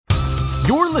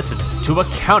You're listening to a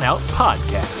Countout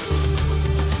Podcast.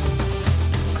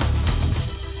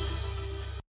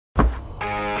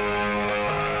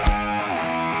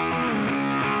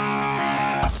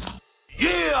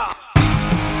 Yeah!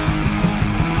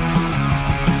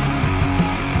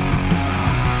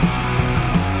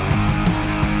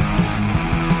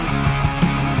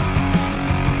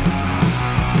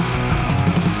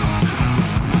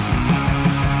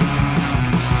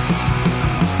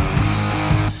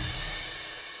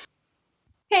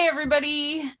 Hey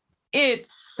everybody,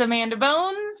 it's Amanda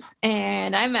Bones,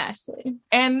 And I'm Ashley.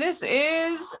 and this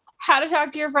is How to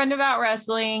Talk to Your Friend About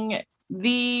Wrestling,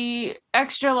 the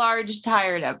extra large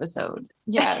tired episode.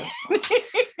 Yeah.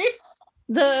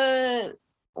 The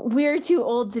we're too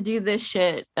old to do this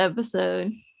shit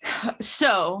episode.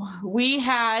 So we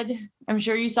had, I'm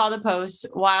sure you saw the post,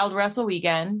 Wild Wrestle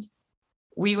Weekend.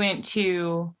 We went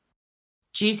to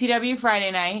GCW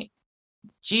Friday night,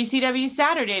 GCW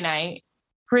Saturday night,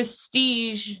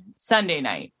 Prestige Sunday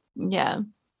night. Yeah.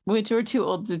 Which we're too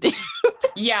old to do.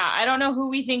 Yeah, I don't know who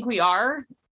we think we are.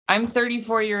 I'm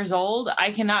 34 years old.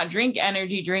 I cannot drink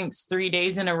energy drinks 3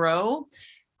 days in a row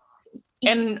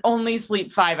and only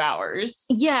sleep 5 hours.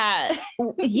 Yeah.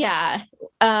 Yeah.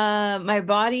 My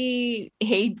body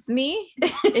hates me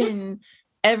in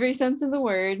every sense of the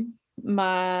word.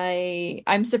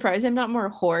 I'm surprised I'm not more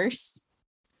hoarse.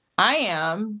 I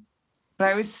am, but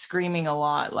I was screaming a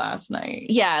lot last night.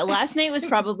 Yeah, last night was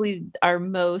probably our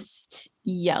most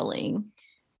yelling.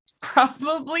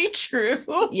 Probably true.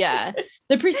 Yeah.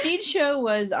 The Prestige show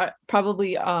was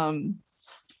probably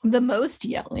the most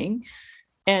yelling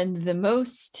and the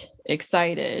most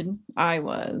excited I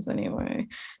was anyway.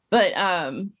 But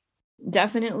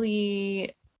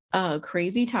definitely a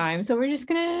crazy time. So we're just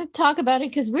going to talk about it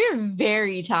because we're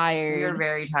very tired. You're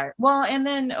very tired. Well, and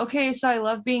then, okay, so I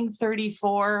love being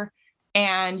 34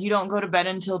 and you don't go to bed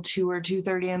until 2 or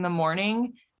 2:30 in the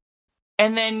morning.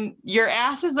 And then your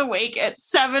ass is awake at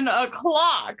 7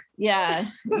 o'clock. Yeah.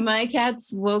 My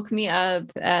cats woke me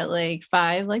up at like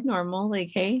 5, like normal. Like,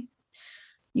 hey,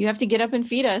 you have to get up and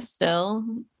feed us still.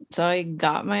 So I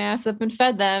got my ass up and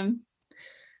fed them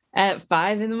at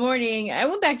 5 in the morning. I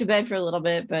went back to bed for a little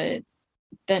bit, but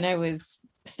then I was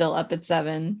still up at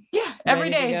 7. Yeah,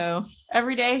 every ready to day. go.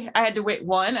 Every day. I had to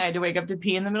wake up to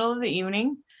pee in the middle of the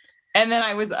evening. And then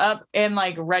I was up and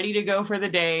like ready to go for the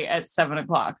day at 7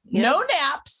 o'clock. Yep. No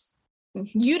naps.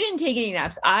 You didn't take any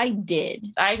naps. I did.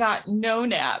 I got no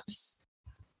naps.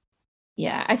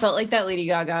 Yeah. I felt like that Lady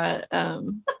Gaga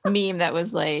meme that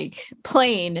was like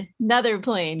plane, another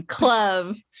plane,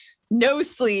 club, no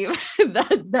sleep.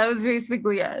 that was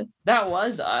basically us. That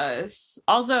was us.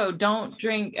 Also, don't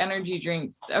drink energy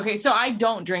drinks. Okay, so I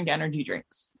don't drink energy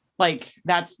drinks. Like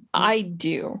I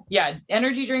do. yeah,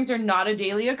 energy drinks are not a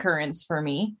daily occurrence for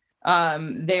me.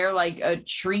 They're like a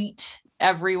treat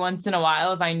every once in a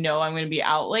while if I know I'm going to be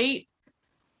out late.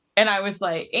 And I was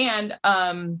like, I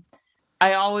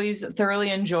always thoroughly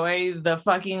enjoy the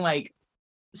fucking like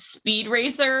speed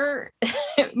racer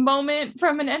moment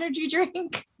from an energy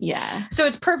drink. Yeah. So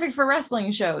it's perfect for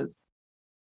wrestling shows.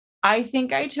 I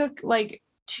think I took like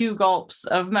 2 gulps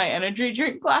of my energy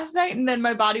drink last night. And then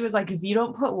my body was like, if you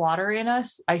don't put water in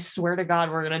us, I swear to God,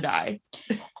 we're going to die.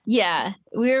 Yeah.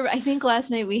 I think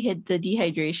last night we hit the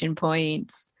dehydration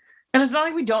points. And it's not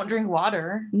like we don't drink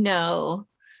water. No,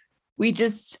 we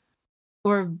just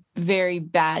were very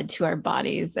bad to our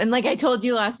bodies. And like I told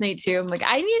you last night too, I'm like,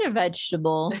 I need a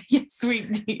vegetable. Yes,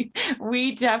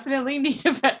 we definitely need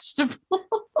a vegetable.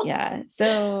 Yeah.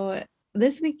 So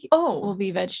this week will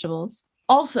be vegetables.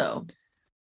 Also,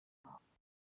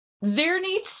 there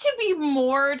needs to be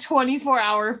more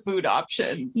 24-hour food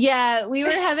options. Yeah, we were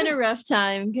having a rough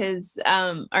time because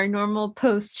our normal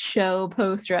post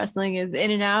wrestling is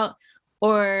In-N-Out,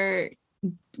 or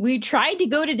we tried to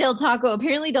go to Del Taco.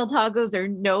 Apparently Del Tacos are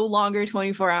no longer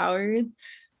 24 hours,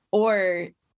 or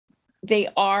they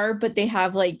are, but they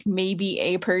have like maybe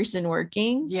a person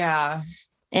working. Yeah.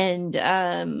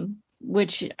 And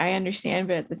which I understand,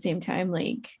 but at the same time,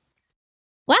 like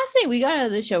last night we got out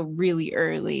of the show really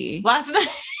early. Last night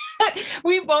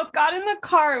we both got in the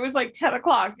car. It was like 10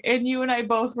 o'clock. And you and I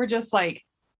both were just like,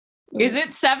 is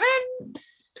it 7?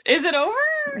 Is it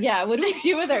over? Yeah, what do we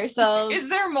do with ourselves? Is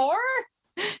there more?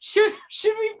 Should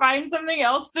we find something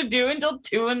else to do until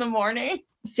 2 in the morning?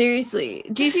 Seriously,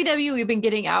 GCW, we've been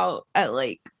getting out at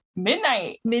like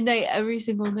midnight every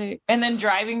single night. And then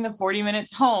driving the 40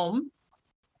 minutes home.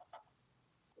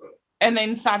 And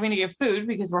then stopping to get food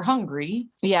because we're hungry.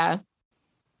 Yeah.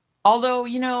 Although,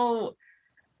 you know,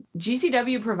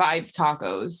 GCW provides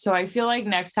tacos. So I feel like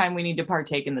next time we need to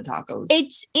partake in the tacos.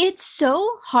 It's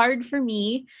so hard for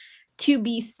me to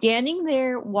be standing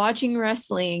there watching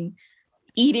wrestling,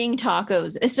 eating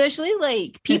tacos, especially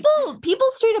like people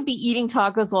straight up be eating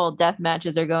tacos while death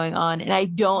matches are going on, and I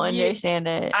don't understand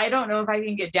it. I don't know if I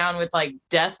can get down with like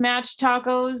death match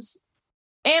tacos.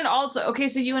 And also, okay,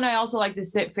 so you and I also like to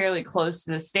sit fairly close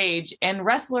to the stage, and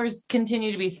wrestlers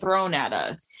continue to be thrown at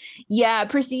us. Yeah,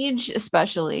 Prestige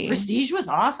especially. Prestige was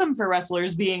awesome for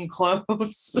wrestlers being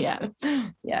close. Yeah,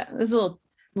 it was a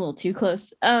little too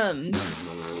close. For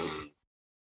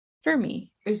me,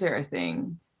 is there a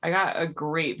thing? I got a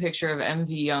great picture of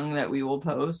MV Young that we will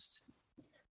post.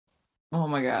 Oh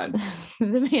my God.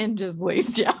 The man just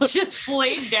lays down. Just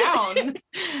laid down.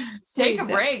 Take a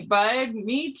break, bud.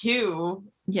 Me too.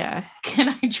 Yeah.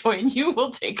 Can I join you?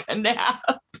 We'll take a nap.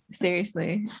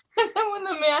 Seriously. And then when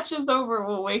the match is over,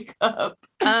 we'll wake up.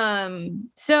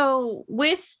 So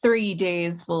with 3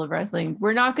 days full of wrestling,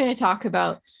 we're not going to talk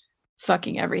about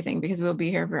fucking everything because we'll be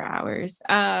here for hours.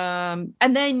 And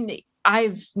then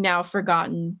I've now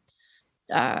forgotten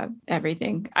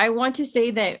everything. I want to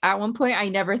say that at one point I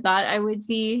never thought I would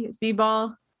see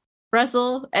Speedball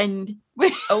wrestle, and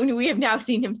we have now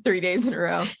seen him 3 days in a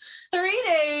row. 3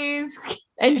 days.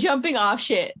 And jumping off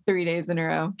shit 3 days in a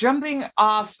row. Jumping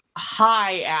off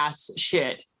high ass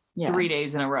shit 3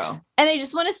 days in a row. And I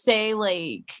just want to say,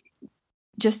 like,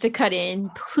 just to cut in,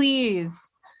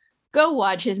 please go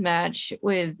watch his match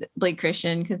with Blake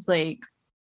Christian, because, like,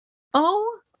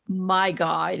 oh my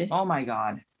God. Oh my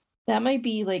God. That might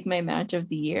be like my match of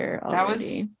the year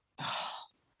already.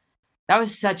 That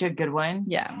was such a good one.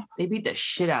 Yeah. They beat the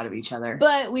shit out of each other.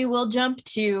 But we will jump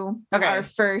to our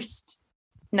first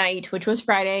night, which was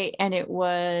Friday, and it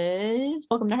was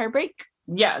Welcome to Heartbreak.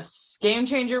 Yes. Game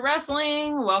Changer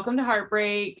Wrestling. Welcome to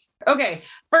Heartbreak. Okay.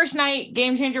 First night,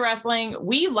 Game Changer Wrestling.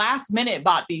 We last minute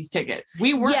bought these tickets.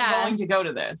 We weren't going to go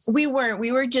to this. We weren't.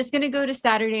 We were just going to go to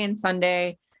Saturday and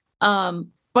Sunday.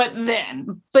 But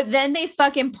then they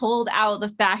fucking pulled out the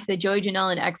fact that Joey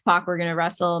Janelle and X-Pac were going to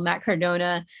wrestle Matt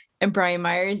Cardona and Brian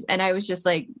Myers. And I was just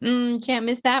like, can't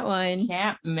miss that one.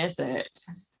 Can't miss it.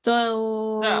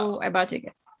 So I bought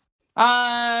tickets.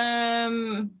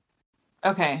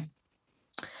 Okay.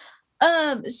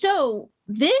 So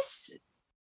this,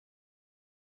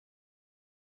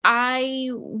 I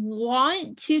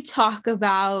want to talk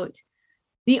about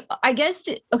this,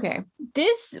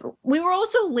 we were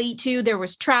also late too. There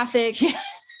was traffic.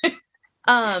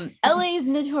 LA is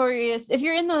notorious. If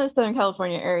you're in the Southern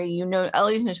California area, you know LA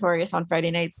is notorious on Friday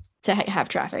nights to have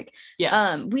traffic.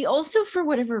 Yes. We also, for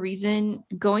whatever reason,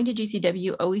 going to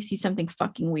GCW, always see something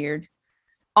fucking weird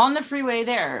on the freeway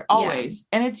there, always.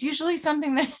 Yeah. And it's usually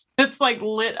something that's like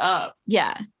lit up.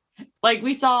 Yeah. Like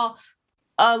we saw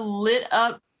a lit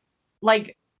up,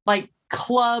 like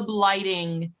club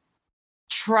lighting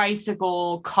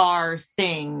tricycle car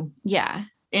thing. Yeah.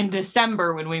 In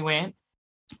December when we went.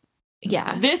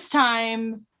 Yeah. This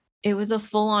time it was a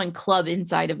full-on club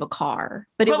inside of a car,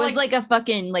 but it was like a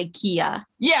fucking like Kia.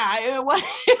 Yeah, it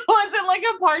wasn't like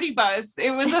a party bus.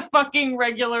 It was a fucking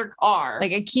regular car.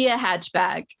 Like a Kia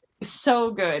hatchback.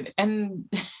 So good. And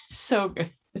so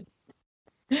good.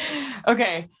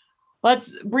 Okay.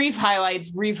 Let's brief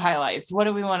highlights. What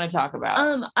do we want to talk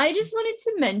about? I just wanted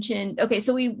to mention, okay,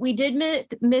 so we did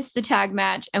miss the tag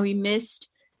match, and we missed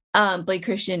Blake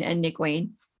Christian and Nick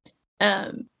Wayne.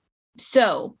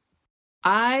 So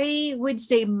I would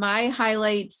say my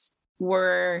highlights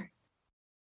were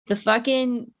the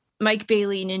fucking Mike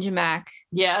Bailey Ninja Mac.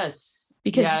 Yes.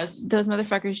 Because those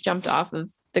motherfuckers jumped off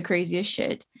of the craziest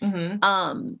shit.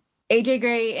 Mm-hmm. AJ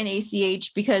Gray and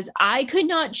ACH, because I could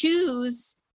not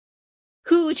choose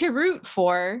who to root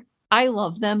for. I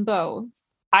love them both.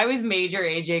 I was major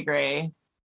AJ Gray,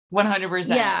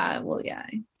 100%. Yeah, well, yeah.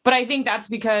 But I think that's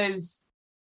because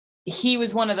he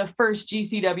was one of the first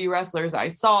GCW wrestlers I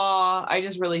saw. I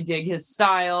just really dig his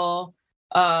style.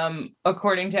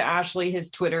 According to Ashley,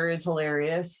 his Twitter is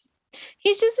hilarious.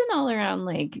 He's just an all-around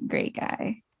like great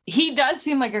guy. He does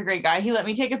seem like a great guy. He let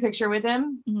me take a picture with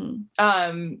him.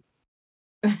 Mm-hmm.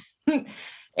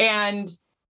 And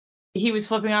he was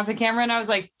flipping off the camera, and I was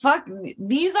like, fuck,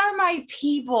 these are my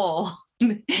people.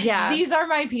 Yeah. These are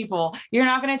my people. You're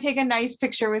not going to take a nice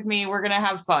picture with me. We're going to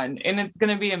have fun, and it's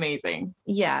going to be amazing.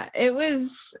 Yeah, it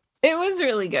was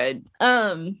really good.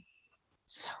 So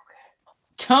good.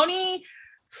 Tony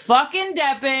fucking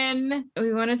Deppen.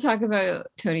 We want to talk about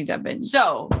Tony Deppen.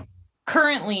 So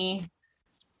currently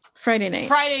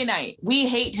Friday night. We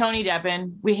hate Tony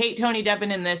Deppen. We hate Tony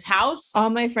Deppen in this house. All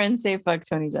my friends say fuck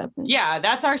Tony Deppen. Yeah,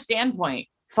 that's our standpoint.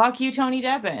 Fuck you, Tony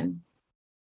Deppen.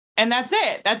 And that's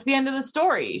it. That's the end of the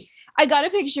story. I got a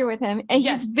picture with him, and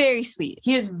Yes. he's very sweet.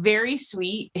 He is very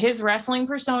sweet. His wrestling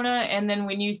persona, and then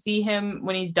when you see him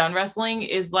when he's done wrestling,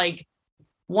 is like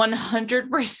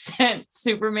 100%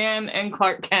 Superman and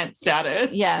Clark Kent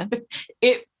status. Yeah.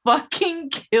 It fucking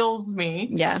kills me.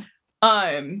 Yeah.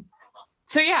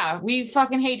 So yeah, we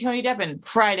fucking hate Tony Deppen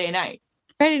Friday night.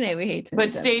 Friday night we hate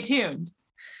But stay tuned.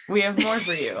 We have more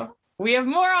for you. We have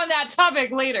more on that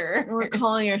topic later. We're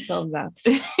calling ourselves out.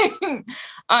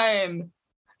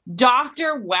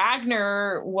 Dr.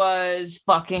 Wagner was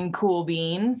fucking cool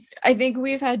beans. I think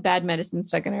we've had bad medicine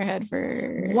stuck in our head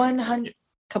for 100.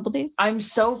 couple days. I'm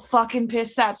so fucking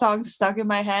pissed that song's stuck in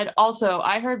my head. Also,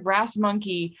 I heard Brass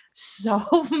Monkey so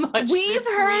much. We've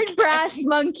this heard weekend. Brass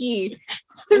Monkey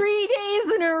 3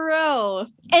 days in a row,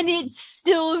 and it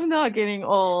still is not getting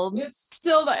old. It's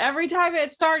still every time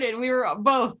it started, we were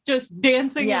both just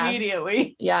dancing Yeah.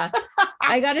 immediately. Yeah.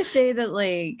 I gotta say that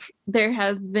like there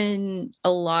has been a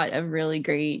lot of really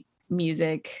great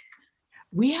music.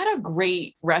 We had a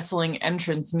great wrestling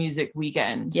entrance music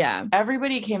weekend. Yeah.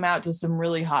 Everybody came out to some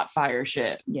really hot fire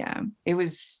shit. Yeah. It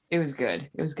was good.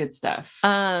 It was good stuff.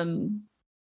 And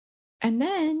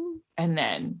then And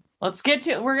then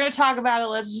we're going to talk about it.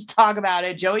 Let's just talk about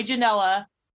it. Joey Janela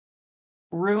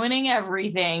ruining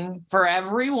everything for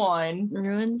everyone.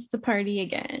 ruins the party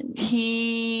again.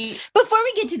 Before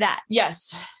we get to that,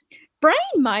 yes, Brian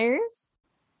Myers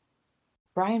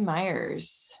Brian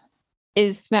Myers.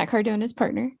 is Matt Cardona's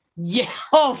partner. Yeah.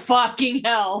 Oh, fucking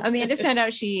hell. Amanda found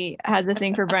out she has a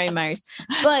thing for Brian Myers.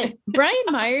 But Brian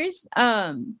Myers,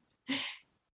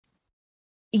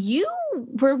 you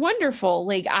were wonderful.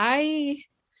 Like I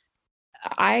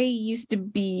used to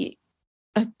be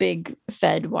a big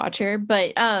Fed watcher,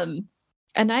 but and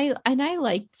I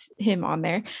liked him on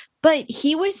there, but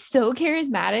he was so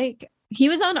charismatic. He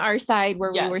was on our side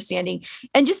where we were standing,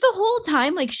 and just the whole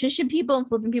time like shushing people and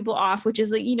flipping people off, which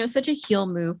is like, you know, such a heel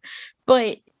move.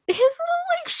 But his little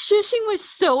like shushing was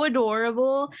so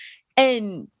adorable,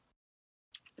 and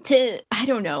I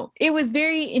don't know, it was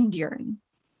very endearing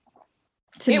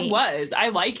to me. It was. I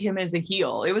like him as a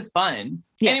heel. It was fun.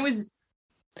 Yeah. And it was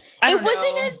It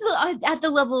wasn't as at the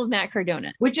level of Matt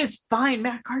Cardona, which is fine.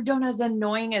 Matt Cardona's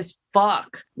annoying as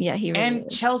fuck. Yeah, he really and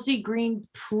is. Chelsea Green,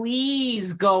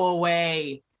 please go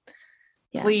away.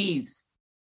 Yeah. Please.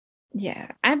 Yeah,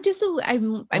 I'm just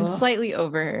I'm Ugh. slightly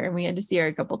over her, and we had to see her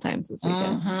a couple times this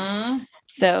weekend. Mhm.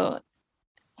 So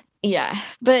yeah,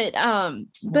 but done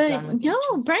with you, no,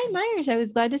 Chelsea. Brian Myers, I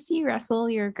was glad to see you wrestle.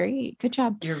 You're great. Good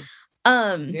job. You're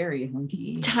Um, very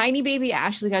hunky. Tiny baby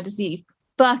Ashley got to see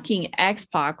fucking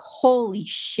X-Pac. Holy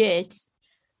shit.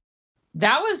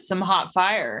 That was some hot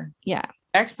fire. Yeah.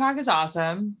 X-Pac is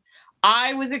awesome.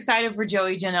 I was excited for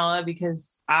Joey Janela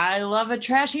because I love a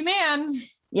trashy man.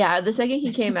 Yeah, the second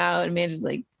he came out, Amanda's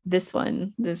like, this is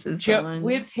the one.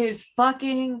 With his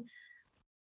fucking,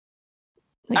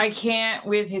 Like- I can't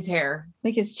with his hair.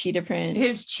 Like his cheetah print.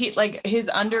 His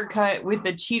undercut with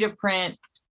the cheetah print.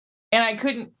 And I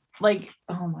couldn't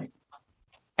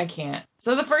I can't.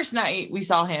 So the first night we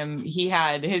saw him, he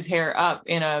had his hair up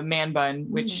in a man bun,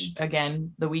 which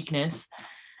again, the weakness.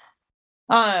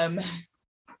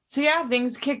 So yeah,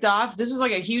 things kicked off. This was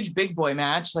like a huge big boy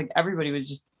match. Like everybody was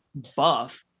just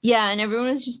buff. Yeah, and everyone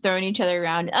was just throwing each other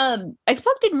around.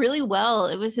 X-Pac did really well.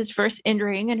 It was his first in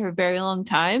ring in a very long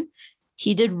time.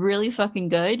 He did really fucking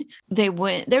good. There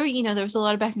was a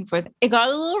lot of back and forth. It got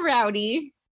a little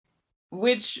rowdy.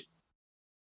 Which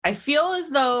I feel as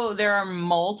though there are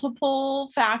multiple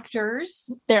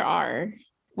factors. There are.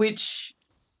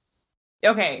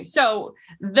 Okay, so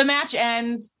the match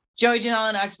ends. Joey Janela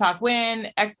and X-Pac win.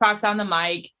 X-Pac's on the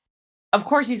mic. Of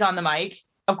course he's on the mic.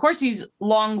 Of course he's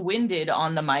long-winded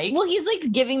on the mic. Well, he's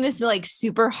like giving this like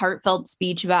super heartfelt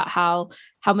speech about how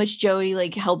much Joey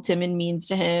like helped him and means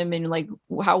to him, and like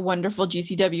how wonderful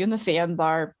GCW and the fans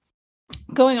are,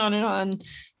 going on and on.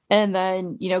 And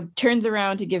then, turns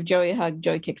around to give Joey a hug.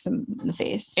 Joey kicks him in the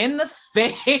face. In the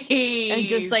face. And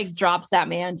just like drops that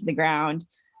man to the ground.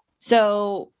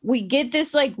 So we get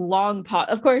this like long pause.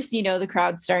 Of course, the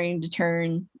crowd's starting to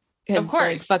turn. Of course.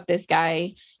 Like, fuck this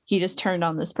guy. He just turned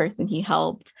on this person he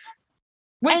helped.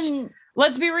 Which,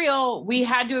 let's be real, we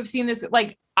had to have seen this.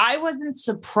 Like, I wasn't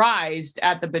surprised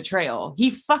at the betrayal.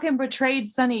 He fucking betrayed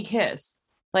Sonny Kiss.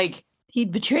 Like, he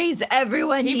betrays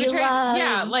everyone he loves.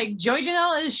 Yeah, like Joey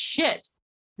Janela is shit.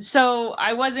 So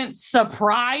I wasn't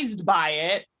surprised by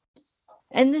it.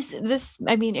 And this,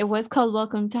 I mean, it was called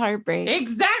Welcome to Heartbreak.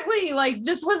 Exactly. Like,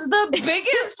 this was the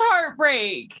biggest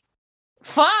heartbreak.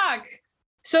 Fuck.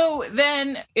 So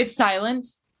then it's silent.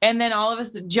 And then all of a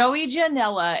sudden, Joey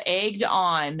Janela egged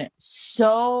on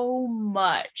so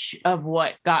much of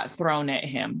what got thrown at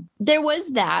him. There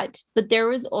was that, but there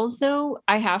was also,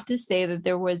 I have to say that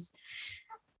there was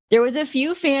a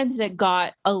few fans that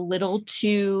got a little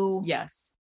too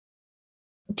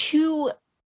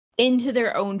into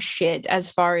their own shit as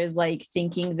far as like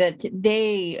thinking that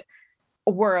they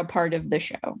were a part of the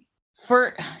show.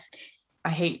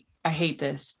 I hate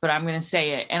this, but I'm going to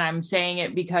say it. And I'm saying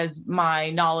it because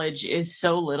my knowledge is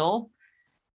so little.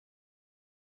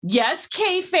 Yes,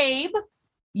 kayfabe.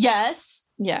 Yes.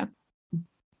 Yeah.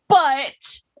 But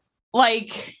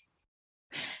like,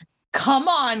 come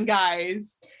on,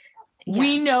 guys. Yeah.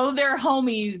 We know they're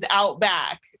homies out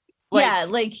back. Like, yeah,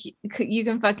 like you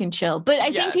can fucking chill. But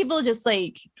I think people just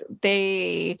like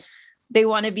they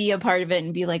want to be a part of it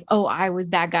and be like, oh, I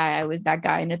was that guy.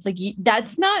 And it's like,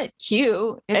 that's not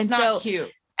cute. It's not cute.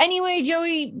 Anyway,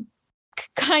 Joey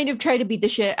kind of tried to beat the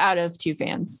shit out of two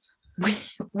fans.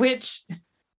 Which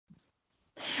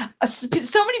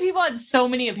so many people had so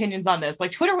many opinions on this.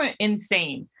 Like Twitter went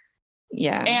insane.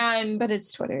 Yeah. But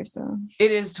it's Twitter, so.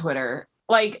 It is Twitter.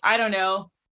 Like, I don't know.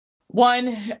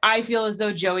 One, I feel as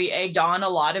though Joey egged on a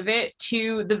lot of it.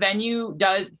 Two, the venue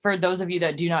does, for those of you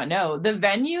that do not know, the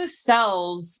venue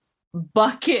sells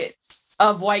buckets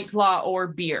of White Claw or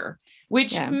beer,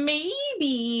 which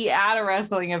maybe at a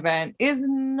wrestling event is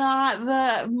not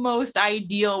the most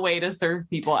ideal way to serve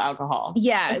people alcohol.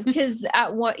 Yeah, because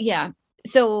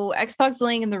so X-Pac's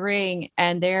laying in the ring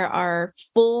and there are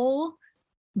full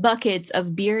buckets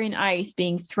of beer and ice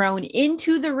being thrown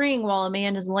into the ring while a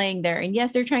man is laying there. And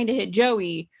yes, they're trying to hit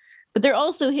Joey, but they're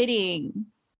also hitting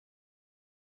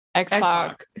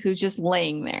X-Pac, who's just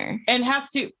laying there. And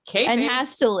has to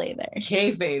lay there.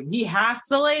 Kayfabe. He has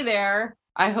to lay there.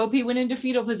 I hope he went into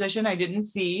fetal position. I didn't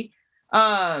see.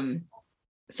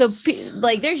 So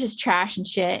like there's just trash and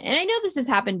shit. And I know this has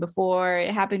happened before.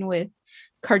 It happened with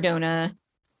Cardona.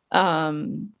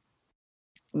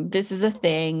 This is a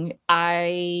thing.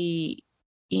 We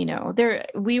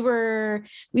were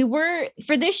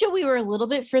for this show, we were a little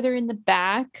bit further in the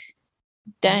back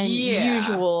than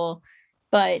usual,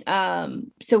 but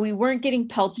so we weren't getting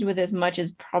pelted with as much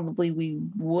as probably we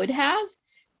would have,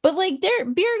 but like their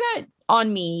beer got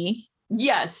on me.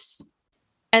 Yes.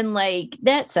 And like,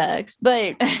 that sucks,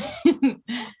 but I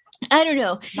don't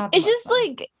know. It's just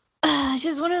like, it's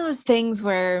just one of those things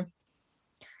where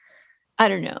I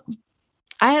don't know.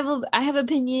 I have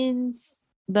opinions,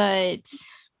 but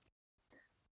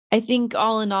I think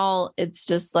all in all, it's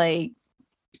just like,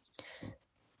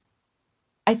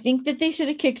 I think that they should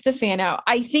have kicked the fan out.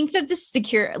 I think that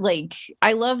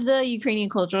I love the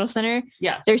Ukrainian Cultural Center.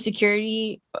 Yes. Their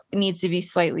security needs to be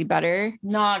slightly better.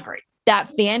 Not great. That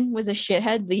fan was a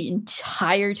shithead the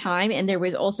entire time. And there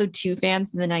was also two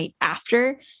fans the night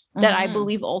after that I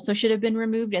believe also should have been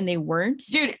removed, and they weren't.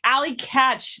 Dude, Allie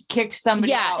Catch kicked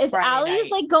somebody out. Yeah, if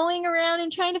Allie's like going around and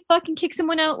trying to fucking kick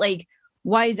someone out, like,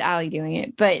 why is Allie doing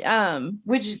it? But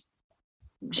which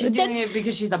she's doing it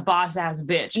because she's a boss ass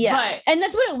bitch. Yeah, and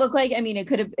that's what it looked like. I mean,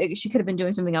 she could have been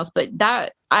doing something else, but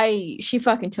she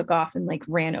fucking took off and like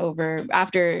ran over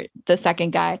after the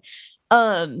second guy.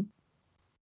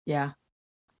 Yeah,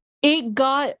 it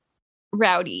got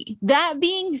rowdy. That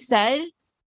being said,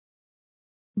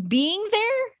 being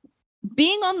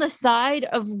on the side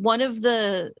of one of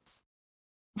the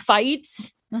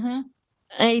fights,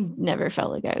 I never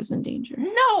felt like I was in danger.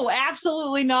 No,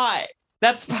 absolutely not.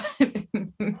 That's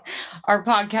our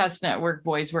podcast network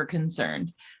boys were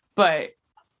concerned, but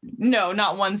no,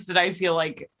 not once did I feel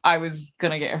like I was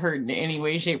gonna get hurt in any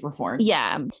way, shape, or form.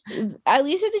 Yeah, at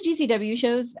least at the GCW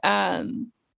shows.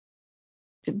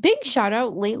 Big shout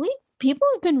out lately. People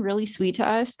have been really sweet to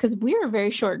us because we are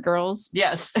very short girls.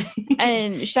 Yes.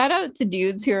 And shout out to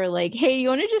dudes who are like, hey, you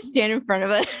want to just stand in front of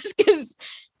us? Because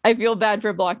I feel bad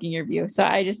for blocking your view. So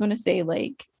I just want to say,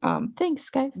 like,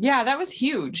 thanks, guys. Yeah, that was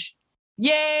huge.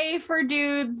 Yay for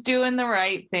dudes doing the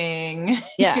right thing.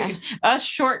 Yeah. Us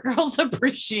short girls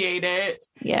appreciate it.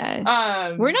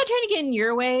 Yeah. We're not trying to get in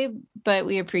your way, but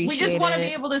we appreciate it. We just want to be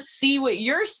able to see what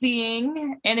you're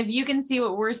seeing. And if you can see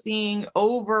what we're seeing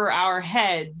over our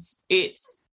heads,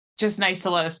 it's just nice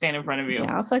to let us stand in front of you.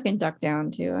 Yeah, I'll fucking duck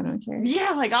down too. I don't care.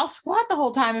 Yeah, like I'll squat the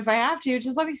whole time if I have to.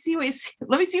 Just let me see what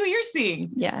you're seeing.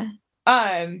 Yeah.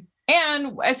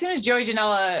 And as soon as Joey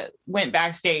Janela went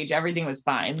backstage, everything was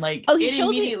fine. Like,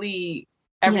 everything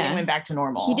went back to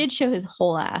normal. He did show his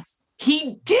whole ass.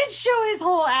 He did show his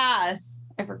whole ass.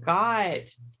 I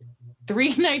forgot.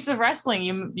 3 nights of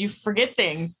wrestling. You forget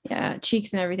things. Yeah,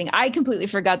 cheeks and everything. I completely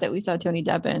forgot that we saw Tony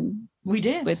Deppen. We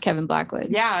did. With Kevin Blackwood.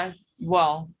 Yeah.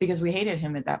 Well, because we hated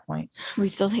him at that point. We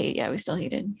still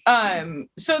hated.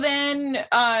 So then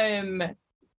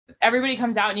everybody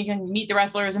comes out and you can meet the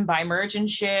wrestlers and buy merch and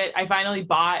shit. I finally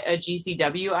bought a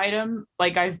GCW item.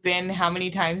 Like, I've been how many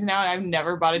times now? I've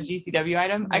never bought a GCW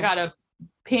item. I got a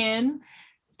pin,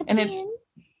 it's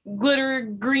glitter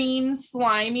green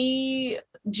slimy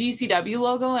GCW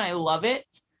logo, and I love it.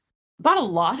 Bought a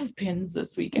lot of pins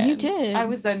this weekend. You did. I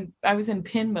was in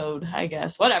pin mode, I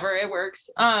guess. Whatever, it works.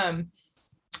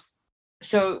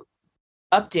 So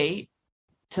update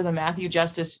to the Matthew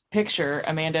Justice picture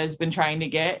Amanda has been trying to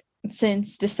get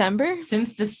since December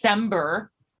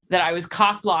that I was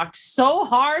cock blocked so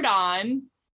hard on.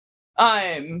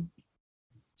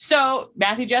 So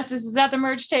Matthew Justice is at the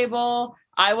merch table.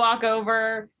 I walk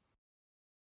over.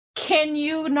 Can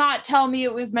you not tell me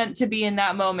it was meant to be in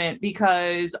that moment?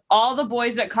 Because all the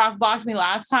boys that cock blocked me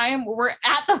last time were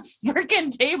at the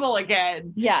freaking table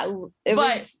again. Yeah, it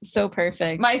was so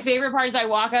perfect. My favorite part is I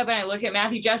walk up and I look at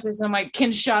Matthew Justice and I'm like,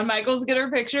 can Shawn Michaels get her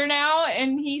picture now?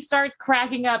 And he starts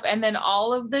cracking up. And then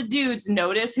all of the dudes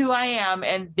notice who I am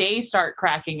and they start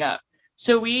cracking up.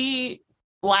 So we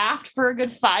laughed for a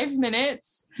good 5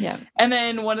 minutes. Yeah. And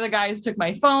then one of the guys took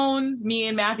my phones. Me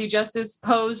and Matthew Justice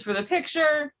posed for the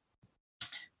picture.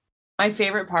 My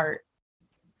favorite part.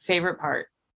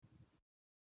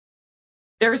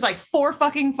 There was like 4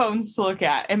 fucking phones to look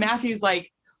at. And Matthew's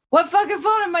like, what fucking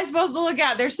phone am I supposed to look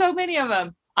at? There's so many of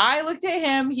them. I looked at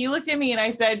him. He looked at me and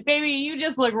I said, baby, you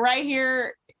just look right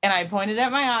here. And I pointed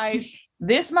at my eyes.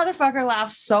 This motherfucker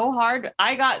laughed so hard.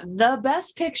 I got the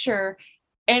best picture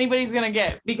anybody's going to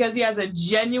get because he has a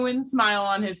genuine smile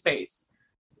on his face.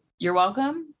 You're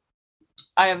welcome.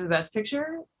 I have the best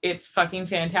picture. It's fucking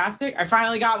fantastic. I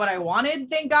finally got what I wanted.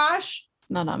 Thank gosh. It's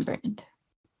not on brand.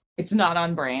 It's not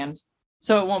on brand.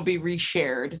 So it won't be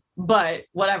reshared, but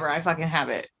whatever. I fucking have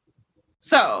it.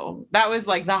 So that was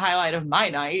like the highlight of my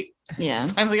night. Yeah.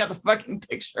 Finally got the fucking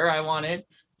picture I wanted.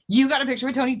 You got a picture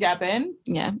with Tony Deppen.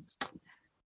 Yeah.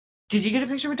 Did you get a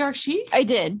picture with Dark Sheik? I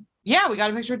did. Yeah, we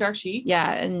got a picture with Dark Sheik.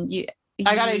 Yeah. And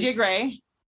I got AJ Gray.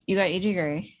 You got AJ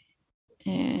Gray.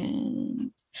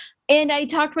 And I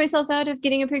talked myself out of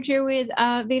getting a picture with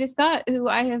Veda Scott, who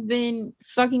I have been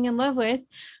fucking in love with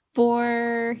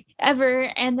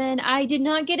forever. And then I did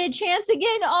not get a chance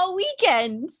again all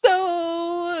weekend.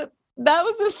 So that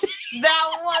was a thing.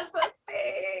 That was a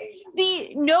thing.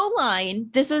 The no line.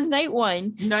 This was night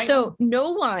one. So no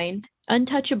line.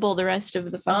 Untouchable the rest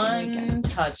of the fucking weekend.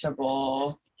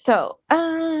 Untouchable. So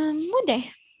one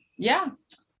day. Yeah.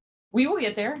 We will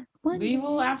get there. We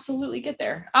will absolutely get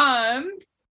there.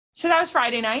 So that was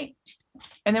Friday night.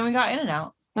 And then we got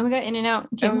In-N-Out. Then we got In-N-Out.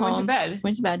 Came home. Went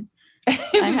to bed. I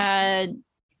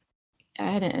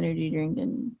had an energy drink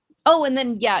and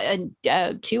then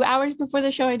 2 hours before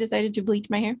the show I decided to bleach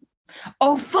my hair.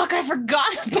 Oh fuck, I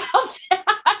forgot about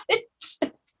that.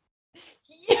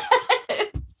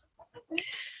 Yes.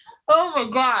 Oh my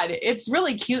god. It's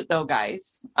really cute though,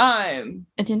 guys. It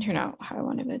didn't turn out how I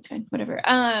wanted, but it's fine. Whatever.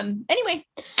 Anyway.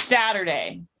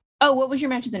 Saturday. Oh, what was your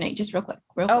match of the night? Just real quick.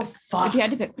 Oh, fuck. If you had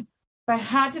to pick one. If I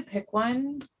had to pick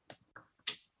one,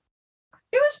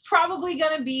 it was probably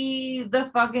going to be the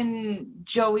fucking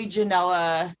Joey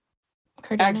Janela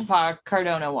X-Pac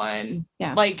Cardona one.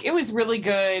 Yeah. Like, it was really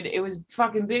good. It was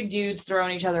fucking big dudes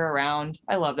throwing each other around.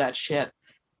 I love that shit.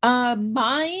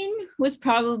 Mine was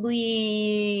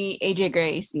probably AJ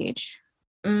Gray, ACH.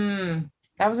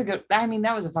 That was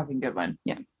a fucking good one.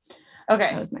 Yeah.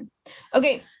 Okay. That was mine.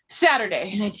 Okay.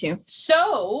 Saturday. Night 2.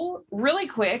 So, really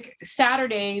quick,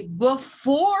 Saturday,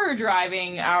 before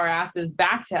driving our asses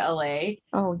back to LA,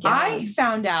 I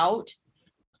found out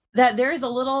that there's a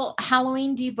little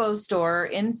Halloween Depot store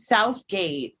in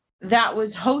Southgate that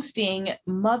was hosting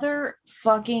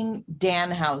motherfucking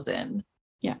Danhausen.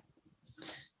 Yeah.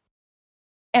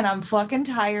 And I'm fucking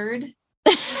tired.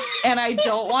 And I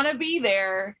don't want to be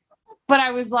there. But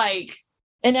I was like,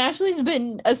 and Ashley's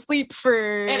been asleep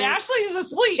for... And Ashley's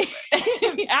asleep.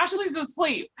 Ashley's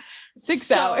asleep.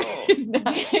 6 hours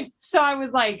now. So I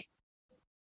was like,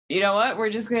 you know what?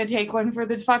 We're just going to take one for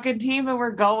the fucking team and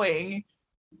we're going.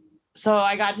 So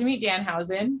I got to meet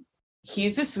Danhausen.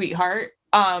 He's a sweetheart.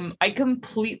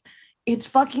 It's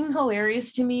fucking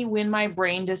hilarious to me when my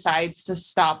brain decides to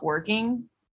stop working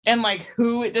and like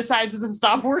who it decides to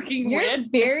stop working with.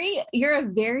 You're a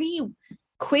very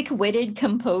quick-witted,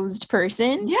 composed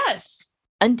person. Yes.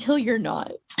 Until you're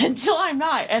not. Until I'm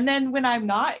not. And then when I'm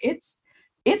not, it's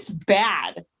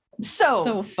bad.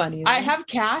 So funny. I have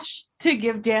cash to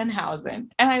give Danhausen.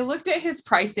 And I looked at his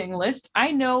pricing list.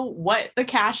 I know what the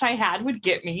cash I had would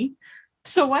get me.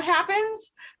 So what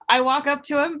happens? I walk up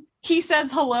to him. He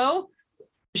says hello.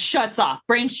 shuts off.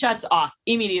 Brain shuts off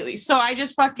immediately. So I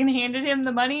just fucking handed him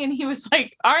the money and he was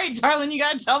like, all right, darling, you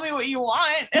got to tell me what you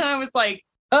want. And I was like,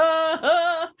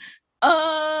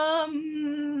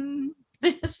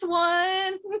 this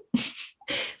one.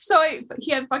 So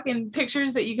he had fucking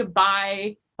pictures that you could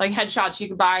buy, like headshots you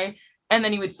could buy, and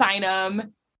then he would sign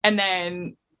them, and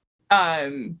then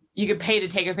you could pay to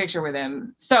take a picture with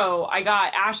him. So I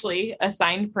got Ashley a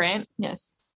signed print,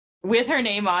 Yes, with her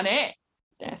name on it.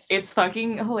 yes, It's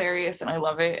fucking hilarious, and I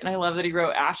love it. And I love that he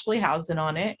wrote Ashley Housen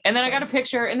on it. And then I got a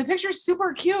picture, and the picture's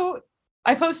super cute.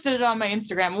 I posted it on my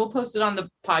Instagram. We'll post it on the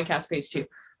podcast page too.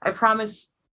 I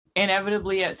promise,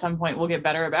 inevitably at some point we'll get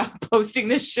better about posting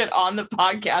this shit on the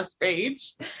podcast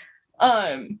page.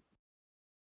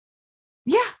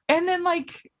 Yeah, and then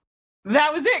like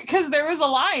that was it, because there was a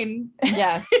line.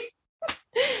 yeah.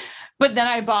 But then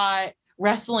I bought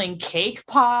wrestling cake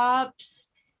pops,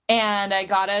 and I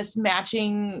got us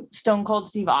matching Stone Cold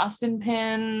Steve Austin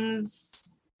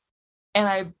pins, and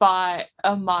I bought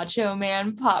a Macho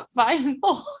Man pop vinyl.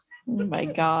 Oh my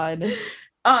God.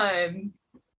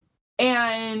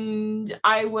 And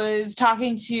I was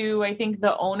talking to, I think,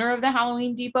 the owner of the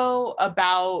Halloween Depot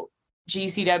about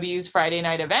GCW's Friday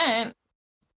night event.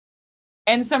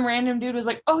 And some random dude was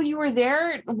like, oh, you were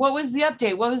there? What was the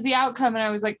update? What was the outcome? And I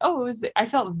was like, I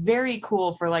felt very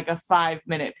cool for like a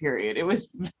 5-minute period. It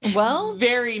was Well,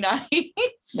 very nice.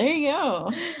 there you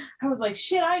go. I was like,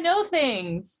 shit, I know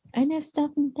things. I know stuff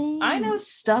and things. I know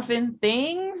stuff and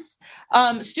things.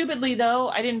 Stupidly though,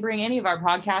 I didn't bring any of our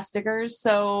podcast stickers,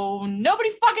 so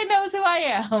nobody fucking knows who I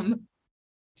am.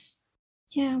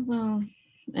 Yeah, well,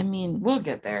 I mean, We'll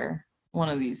get there one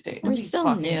of these days. we're Nobody still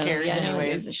fucking new. cares Yeah, no one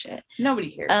anyways. gives a shit.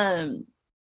 Nobody cares.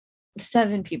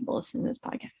 7 people listen to this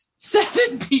podcast.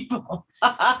 7 people.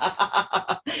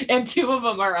 And 2 of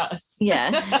them are us.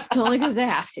 Yeah, it's only because I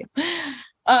have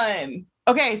to.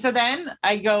 Okay, so then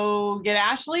I go get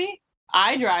Ashley.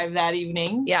 I drive that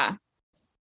evening. Yeah,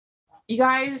 You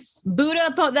guys, boot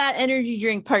up on that energy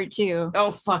drink part 2.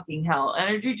 oh fucking hell.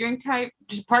 Energy drink type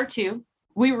part 2.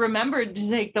 We remembered to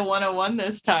take the 101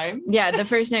 this time. Yeah, the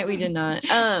first night we did not.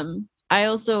 I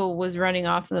also was running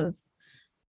off of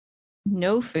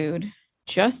no food,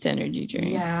 just energy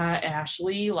drinks. Yeah,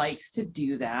 Ashley likes to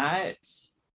do that.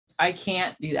 I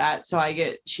can't do that, so I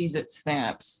get Cheez-It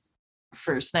Snaps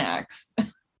for snacks.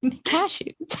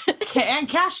 Cashews. And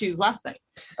cashews last night.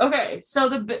 Okay, so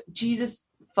Jesus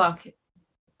fuck.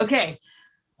 Okay,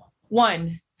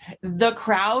 1, the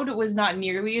crowd was not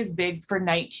nearly as big for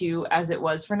night 2 as it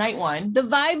was for night 1. The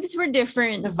vibes were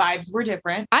different. The vibes were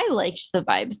different. I liked the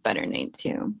vibes better night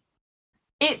 2.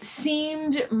 It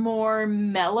seemed more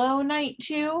mellow night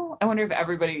 2. I wonder if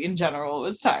everybody in general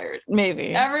was tired.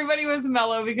 Maybe. Everybody was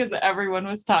mellow because everyone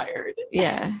was tired.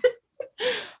 Yeah.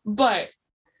 But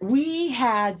we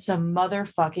had some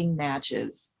motherfucking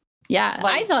matches. Yeah,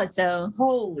 Like- I thought so.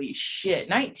 Holy shit.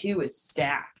 Night 2 is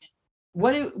stacked.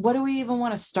 What do we even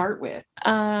want to start with?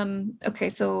 Okay,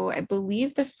 so I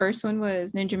believe the first one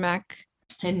was Ninja Mac.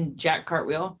 And Jack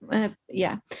Cartwheel.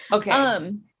 Yeah. Okay.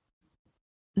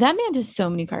 That man does so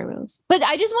many cartwheels. But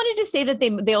I just wanted to say that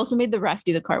they also made the ref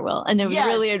do the cartwheel, and it was Yes,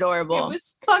 really it adorable.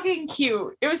 was fucking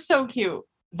cute. It was so cute.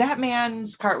 That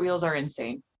man's cartwheels are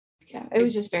insane. Yeah, it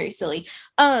was just very silly.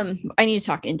 I need to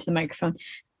talk into the microphone,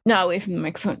 not away from the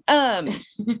microphone.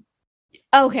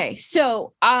 Okay,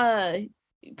 so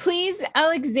please,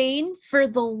 Alex Zane, for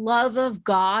the love of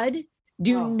God,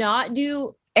 do not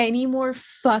do any more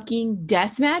fucking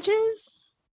death matches.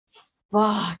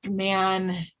 Fuck,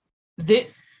 man. This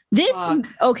Fuck.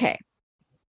 okay.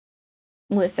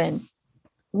 Listen,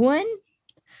 one.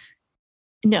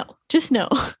 No, just no.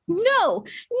 No,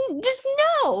 just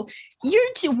no.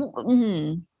 You're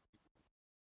too.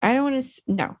 I don't want to.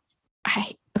 No,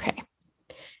 okay.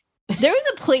 There was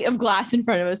a plate of glass in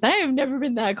front of us. I have never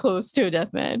been that close to a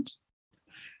death match,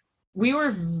 We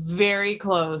were very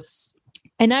close.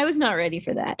 and I was not ready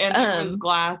for that. And there was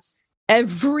glass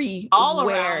Everywhere, all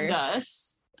around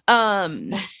us.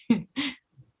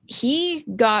 He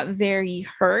got very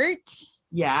hurt,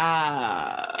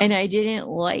 Yeah. and I didn't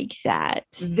like that.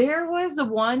 There was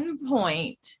one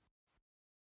point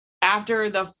after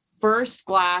the first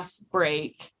glass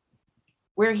break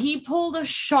where he pulled a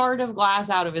shard of glass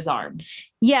out of his arm.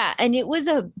 Yeah, and it was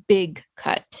a big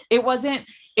cut. It wasn't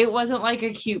like a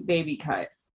cute baby cut.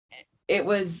 It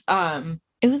was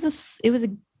It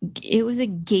was a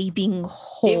gaping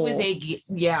hole.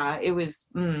 it was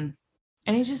and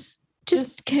he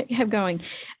just kept going.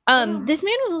 This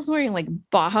man was also wearing like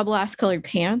Baja Blast colored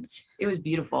pants it was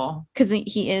beautiful. because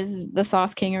he is the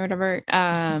sauce king or whatever.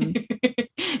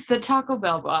 The Taco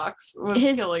Bell box was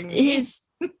killing me. His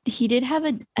he did have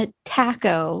a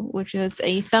taco, which was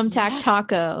a thumbtack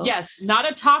taco. Yes, not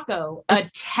a taco, a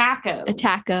taco. A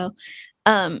taco.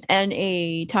 And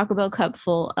a Taco Bell cup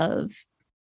full of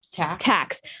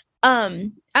tacks.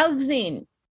 Alex Zane,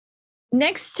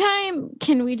 next time,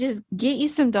 can we just get you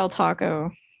some Del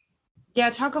Taco? Yeah,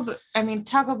 Taco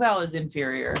Bell is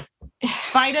inferior.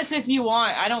 Fight us if you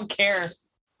want. I don't care.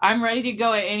 I'm ready to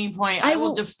go at any point. I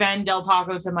will defend Del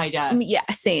Taco to my death. Yeah,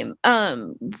 same.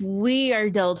 We are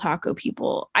Del Taco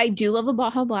people. I do love a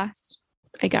Baja Blast,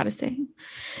 I gotta say.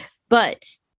 But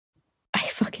I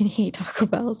fucking hate Taco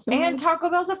Bell. So and Taco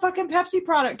Bell's a fucking Pepsi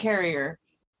product carrier.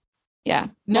 Yeah.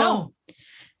 No. Well,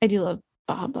 I do love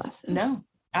Baja Blast. No,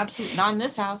 absolutely not in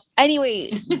this house.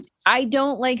 Anyway, I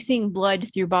don't like seeing blood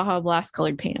through Baja Blast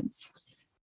colored pants.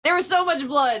 There was so much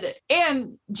blood.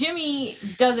 And Jimmy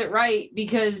does it right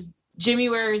because Jimmy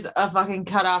wears a fucking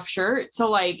cutoff shirt.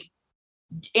 So and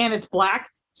it's black.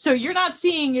 So you're not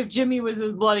seeing if Jimmy was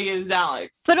as bloody as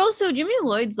Alex. But also Jimmy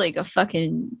Lloyd's like a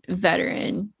fucking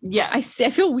veteran. Yeah. I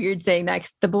feel weird saying that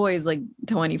because the boy is like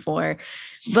 24.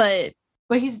 But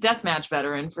he's deathmatch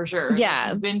veteran for sure. Yeah.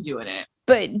 He's been doing it.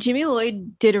 But Jimmy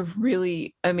Lloyd did a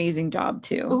really amazing job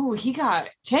too. Ooh, he got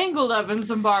tangled up in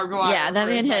some barbed wire. Yeah, that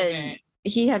man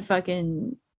had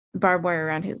fucking barbed wire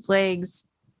around his legs.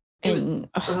 And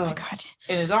oh my God.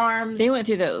 In his arms. They went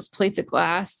through those plates of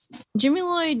glass. Jimmy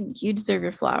Lloyd, you deserve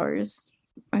your flowers.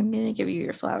 I'm gonna give you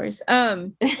your flowers. Yeah,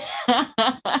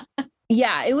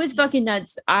 it was fucking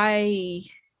nuts. It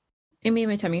made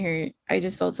my tummy hurt. I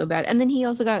just felt so bad. And then he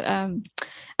also got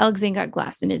Alex Zane got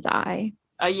glass in his eye.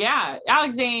 Yeah,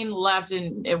 Alex Zane left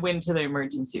and it went to the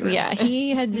emergency room. Yeah,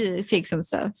 he had to take some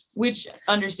stuff. Which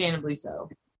understandably so.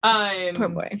 Poor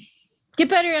boy. Get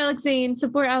better, Alex Zane.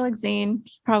 Support Alex Zane.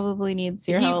 He probably needs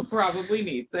your help. He probably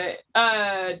needs it.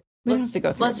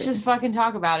 Let's just fucking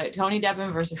talk about it. Tony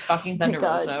Deppen versus fucking Thunder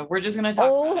Rosa. We're just gonna talk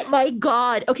about it. Oh my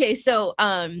God. Okay, so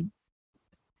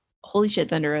holy shit,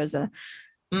 Thunder Rosa.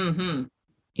 Mm-hmm.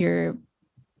 You're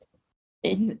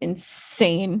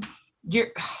insane.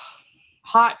 You're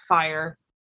hot fire.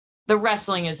 The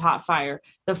wrestling is hot fire.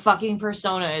 The fucking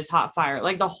persona is hot fire.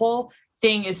 Like the whole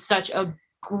thing is such a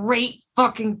great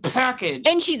fucking package.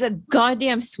 And she's a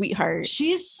goddamn sweetheart.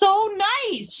 She's so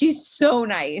nice. She's so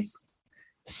nice.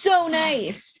 So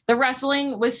nice. The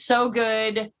wrestling was so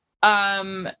good.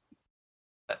 All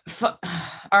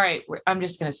right, I'm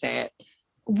just gonna say it.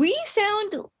 We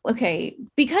sound okay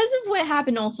because of what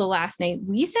happened also last night.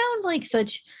 We sound like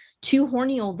such two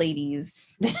horny old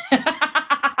ladies.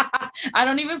 I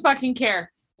don't even fucking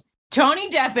care. Tony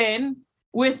Deppen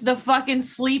with the fucking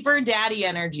sleeper daddy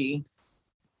energy.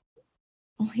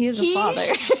 Oh, he is a father.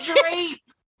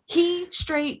 He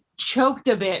straight choked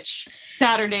a bitch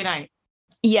Saturday night.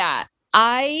 Yeah,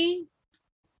 I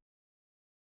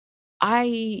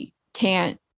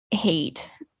can't hate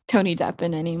Tony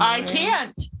Deppen anymore. I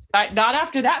can't. Not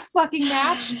after that fucking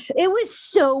match. It was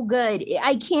so good.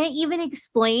 I can't even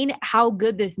explain how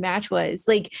good this match was.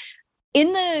 Like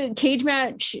in the cage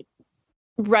match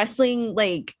wrestling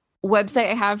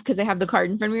website I have, because I have the card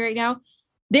in front of me right now,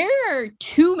 there are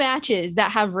 2 matches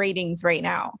that have ratings right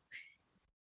now.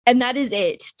 And that is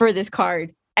it for this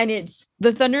card. And it's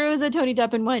the Thunder Rosa Tony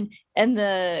Deppen one and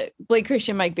the Blake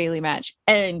Christian Mike Bailey match.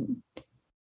 And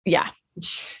yeah,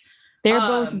 they're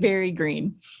both very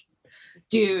green.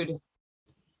 Dude,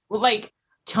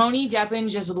 Tony Deppen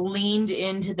just leaned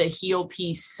into the heel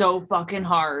piece so fucking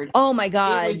hard. Oh my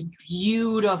God. It was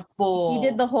beautiful. He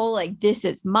did the whole this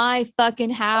is my fucking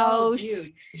house. Oh,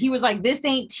 dude. He was like, this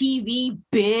ain't TV,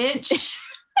 bitch.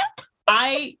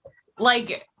 I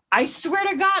swear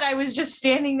to God, I was just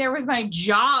standing there with my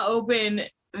jaw open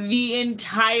the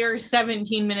entire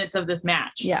 17 minutes of this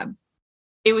match. Yeah.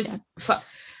 It was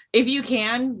if you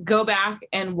can go back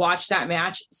and watch that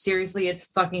match, seriously, it's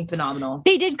fucking phenomenal.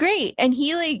 They did great. And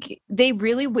they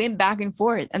really went back and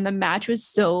forth. And the match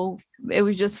was it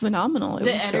was just phenomenal. It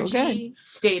was so good.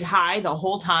 Stayed high the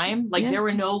whole time. There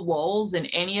were no lulls in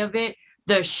any of it.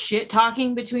 The shit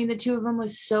talking between the two of them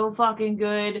was so fucking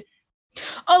good.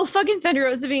 Oh, fucking Thunder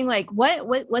Rosa being like,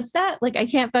 what's that? I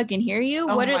can't fucking hear you.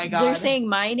 Oh my God. They're saying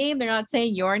my name? They're not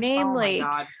saying your name? Oh my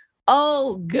God.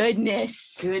 Oh,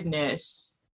 goodness.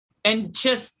 And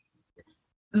just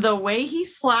the way he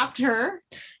slapped her.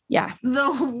 Yeah.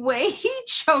 The way he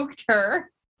choked her.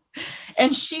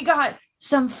 And she got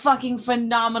some fucking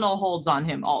phenomenal holds on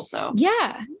him also.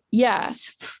 Yeah. Yeah.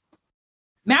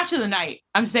 Match of the night.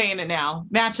 I'm saying it now.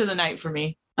 Match of the night for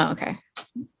me. Oh, okay.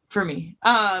 For me.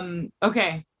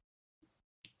 Okay.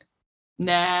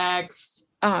 Next.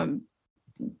 Do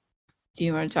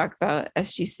you want to talk about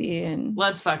SGC and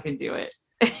let's fucking do it.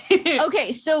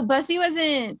 Okay, so Bussy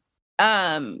wasn't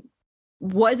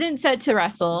set to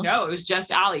wrestle. No, it was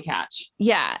just Alley Catch.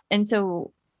 Yeah, and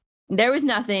so there was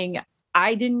nothing.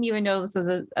 I didn't even know this was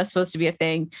supposed to be a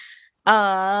thing.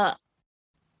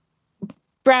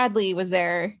 Bradley was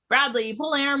there. Bradley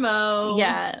Palermo.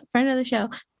 Yeah, friend of the show.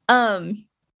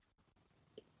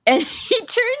 And he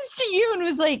turns to you and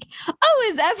was like,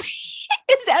 "Oh, is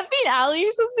Effie and Allie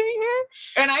supposed to be here?"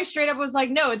 And I straight up was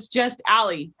like, no, it's just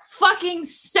Allie. Fucking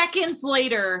seconds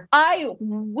later. I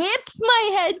whip my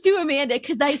head to Amanda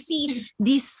because I see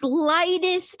the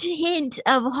slightest hint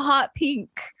of hot pink.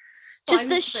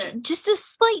 Just a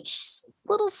slight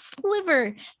little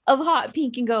sliver of hot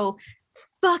pink and go,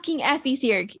 fucking Effie's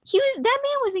here. That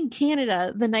man was in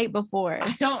Canada the night before.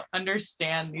 I don't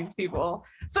understand these people.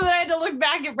 So then I had to look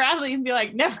back at Bradley and be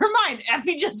like, never mind,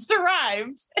 Effie just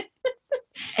arrived.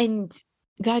 And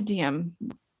goddamn,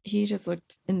 he just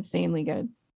looked insanely good.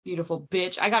 Beautiful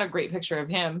bitch. I got a great picture of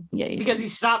him. Yeah, because he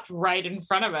stopped right in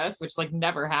front of us, which like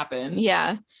never happened.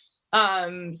 Yeah.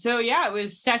 So yeah, it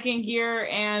was Second Gear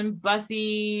and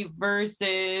Bussy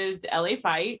versus LA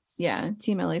Fights. Yeah,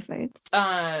 Team LA Fights.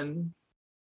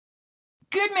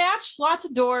 Good match, lots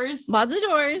of doors.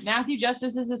 Matthew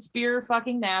Justice is a spear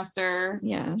fucking master.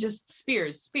 Yeah. Just spear.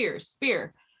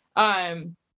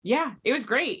 Yeah, it was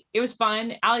great. It was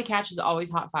fun. Alley Catch is always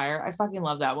hot fire. I fucking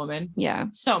love that woman. Yeah.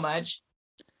 So much.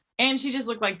 And she just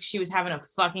looked like she was having a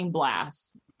fucking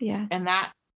blast. Yeah. And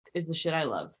that is the shit I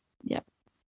love. Yep.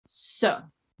 So,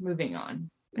 moving on.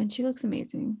 And she looks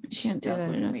amazing. She can't say does that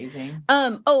look enough. amazing.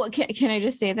 Oh, can I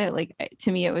just say that, like,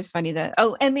 to me, it was funny that,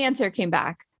 and Manser came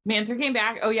back. Manser came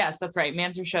back. Oh, yes, that's right.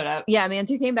 Manser showed up. Yeah,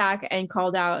 Manser came back and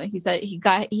called out. He said he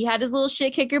had his little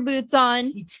shit kicker boots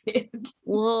on. He did.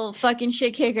 Little fucking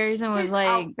shit kickers, and was His like,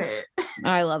 outfit.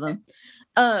 I love him.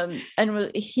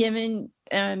 And him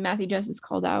and Matthew Justice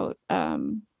called out,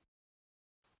 God,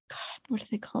 what do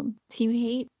they call him? Team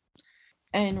Hate.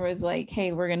 And was like,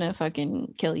 hey, we're gonna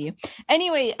fucking kill you.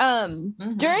 Anyway,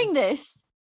 during this,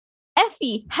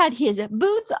 Effie had his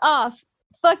boots off,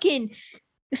 fucking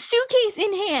suitcase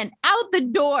in hand, out the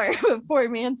door before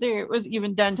Manser was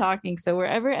even done talking. So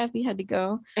wherever Effie had to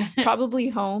go, probably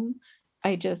home,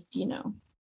 I just,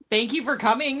 Thank you for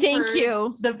coming. Thank for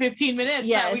you. The 15 minutes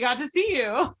that we got to see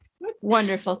you.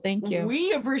 Wonderful. Thank you.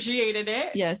 We appreciated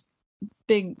it. Yes.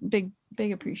 Big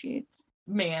appreciate.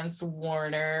 Mance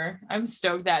Warner. I'm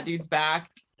stoked that dude's back.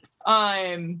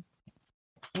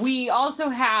 We also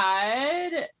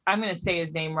had, I'm gonna say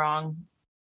his name wrong.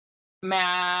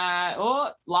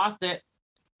 Lost it.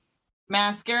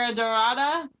 Mascara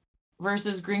Dorada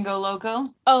versus Gringo Loco.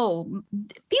 Oh,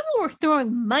 people were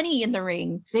throwing money in the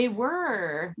ring. They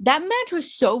were. That match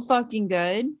was so fucking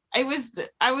good. I was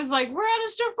like, we're at a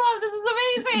strip club. This is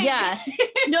amazing. Yeah.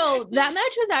 No, that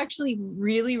match was actually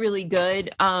really, really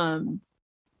good.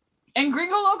 And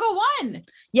Gringo Loco won.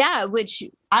 Yeah, which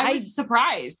I was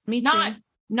surprised. Me too.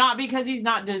 Not because he's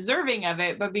not deserving of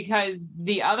it, but because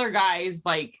the other guy is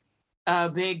like a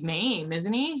big name,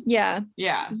 isn't he? Yeah.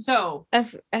 Yeah. So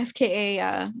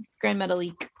FKA Grand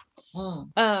Metalik.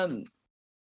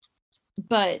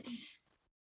 But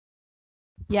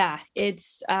yeah,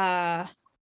 it's I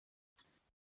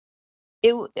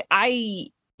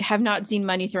have not seen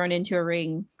money thrown into a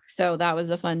ring. So that was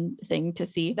a fun thing to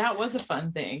see. That was a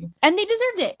fun thing. And they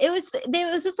deserved it. It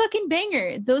was a fucking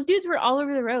banger. Those dudes were all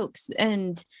over the ropes.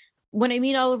 And when I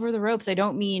mean all over the ropes, I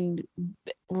don't mean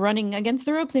running against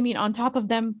the ropes. I mean on top of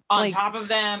them. On top of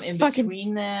them, in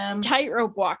between them.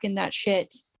 Tightrope walking that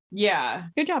shit. Yeah.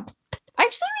 Good job. I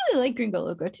actually really like Gringo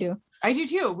Loco too. I do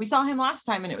too. We saw him last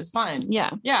time and it was fun.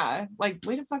 Yeah. Yeah. Like,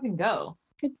 way to fucking go.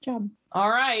 Good job. All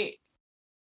right.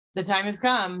 The time has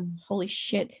come. Holy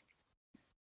shit.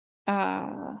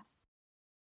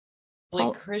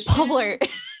 Blake Christian. Paul Blart.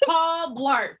 Paul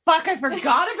Blart. Fuck, I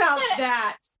forgot about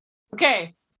that.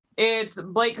 Okay. It's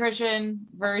Blake Christian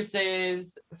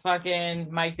versus fucking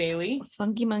Mike Bailey.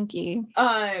 Funky Monkey.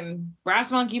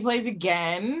 Brass Monkey plays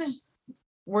again.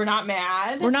 We're not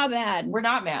mad. We're not bad. We're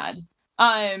not mad.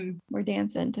 We're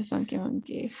dancing to Funky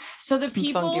Monkey. So the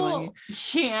people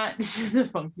chant the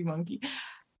Funky Monkey.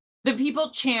 The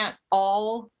people chant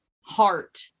all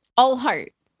heart. All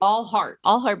heart. All heart.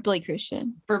 All heart Blake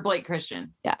Christian. For Blake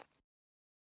Christian. Yeah.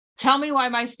 Tell me why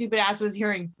my stupid ass was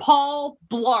hearing Paul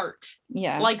Blart.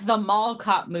 Yeah. Like the Mall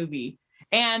Cop movie.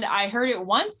 And I heard it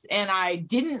once and I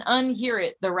didn't unhear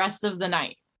it the rest of the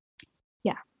night.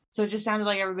 Yeah. So it just sounded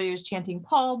like everybody was chanting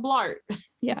Paul Blart.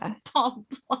 Yeah. Paul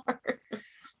Blart.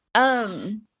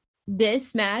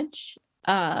 This match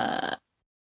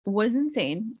was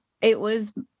insane. It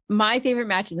was my favorite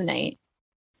match of the night.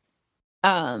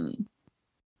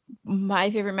 my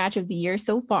favorite match of the year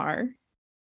so far.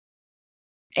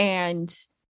 And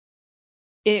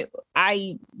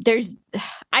I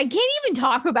can't even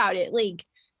talk about it. Like,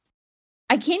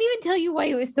 I can't even tell you why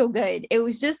it was so good. It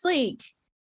was just like,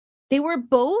 they were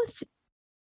both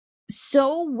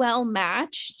so well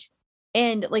matched.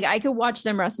 And like, I could watch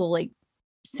them wrestle like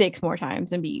 6 more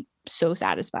times and be so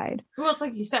satisfied. Well, it's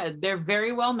like you said, they're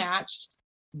very well matched.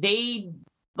 They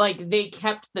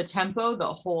kept the tempo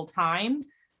the whole time.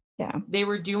 Yeah. They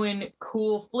were doing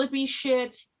cool flippy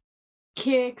shit,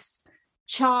 kicks,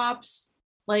 chops,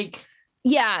 like,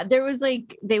 yeah, there was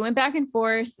like, they went back and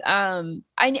forth.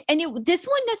 This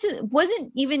one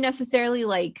wasn't even necessarily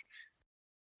like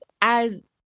as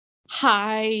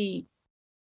high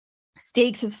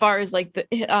stakes as far as like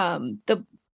the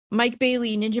Mike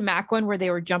Bailey Ninja Mac one, where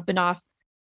they were jumping off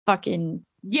fucking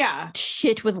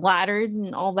shit with ladders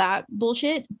and all that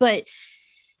bullshit. But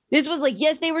this was like,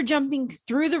 yes, they were jumping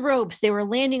through the ropes, they were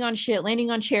landing on shit,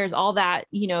 landing on chairs, all that,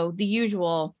 you know, the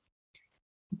usual.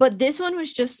 But this one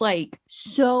was just like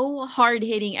so hard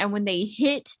hitting, and when they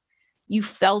hit, you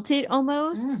felt it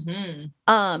almost.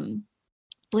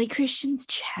 Blake Christian's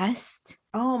chest,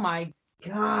 oh my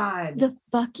god, the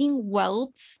fucking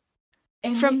welts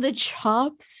and from the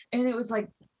chops, and it was like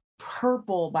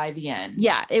purple by the end.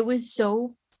 Yeah, it was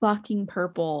so fucking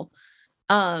purple.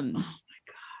 Oh my god,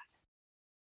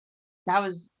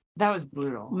 that was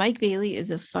brutal. Mike Bailey is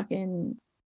a fucking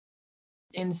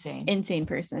insane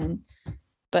person,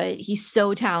 but he's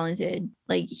so talented.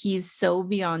 Like, he's so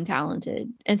beyond talented,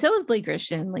 and so is Blake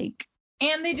Christian. Like,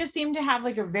 and they just seem to have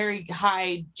like a very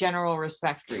high general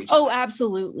respect for each other. Oh, other.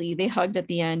 Absolutely. They hugged at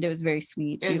the end. It was very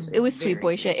sweet. It was sweet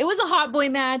boy shit. It was a hot boy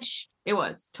match. It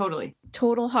was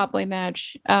total hot boy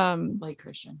match. Blake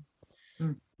Christian.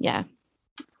 Yeah.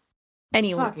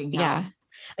 Anyway, yeah.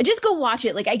 Just go watch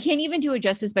it. Like, I can't even do it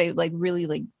justice by like really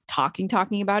like talking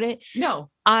about it.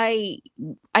 No. I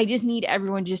just need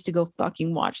everyone just to go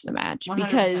fucking watch the match 100%.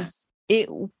 Because it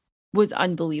was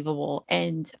unbelievable,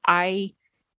 and I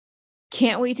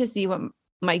can't wait to see what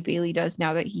Mike Bailey does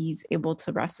now that he's able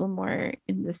to wrestle more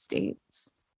in the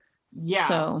States. Yeah.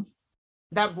 So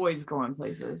that boy's going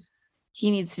places.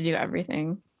 He needs to do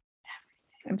everything.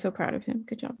 I'm so proud of him.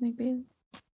 Good job, Mike Bailey.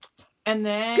 And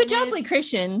then good job, Blake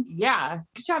Christian. Yeah.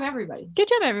 Good job, everybody. Good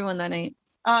job, everyone, that night.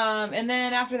 And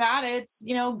then after that, it's,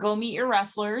 you know, go meet your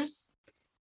wrestlers.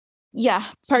 Yeah.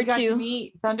 Part 2. I got to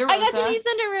meet Thunder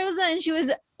Rosa, and she was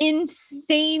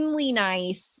insanely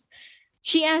nice.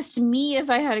 She asked me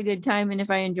if I had a good time and if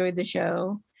I enjoyed the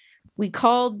show. We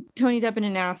called Tony Deppen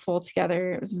an asshole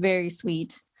together. It was very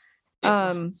sweet.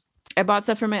 I bought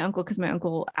stuff for my uncle because my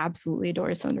uncle absolutely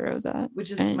adores Thunder Rosa, which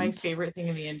is my favorite thing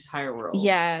in the entire world.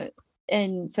 Yeah.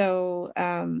 And so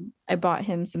I bought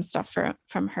him some stuff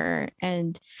from her,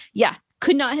 and yeah,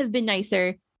 could not have been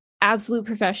nicer. Absolute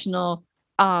professional.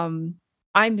 I'm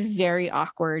very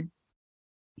awkward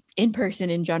in person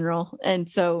in general, and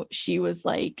so she was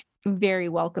like very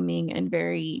welcoming and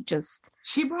very just.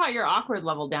 She brought your awkward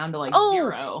level down to like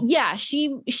 0. Yeah,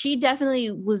 she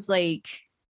definitely was like,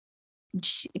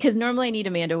 because normally I need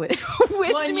Amanda with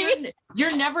me.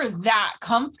 You're never that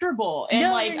comfortable, and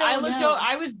I looked out,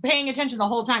 I was paying attention the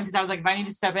whole time because I was like, if I need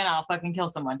to step in, I'll fucking kill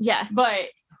someone. Yeah, but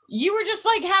you were just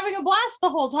like having a blast the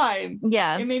whole time.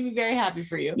 Yeah, it made me very happy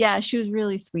for you. Yeah, she was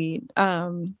really sweet.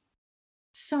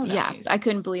 So nice. Yeah, I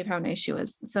couldn't believe how nice she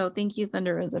was. So thank you,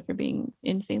 Thunder Rosa, for being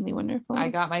insanely wonderful. I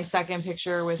got my second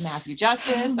picture with Matthew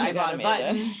Justice. I got a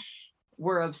button.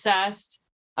 We're obsessed.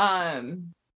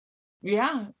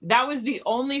 Yeah, that was the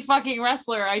only fucking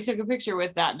wrestler I took a picture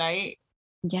with that night.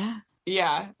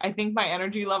 Yeah, I think my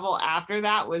energy level after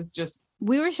that was just,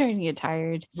 we were starting to get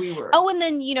tired. We were. Oh, and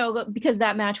then, you know, because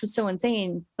that match was so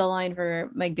insane, the line for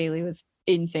Mike Bailey was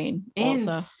insane.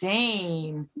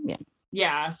 Insane.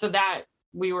 Yeah, so that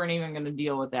we weren't even going to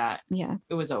deal with that. Yeah,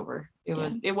 it was over.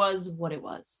 It was what it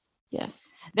was. Yes.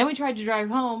 Then we tried to drive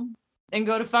home and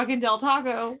go to fucking Del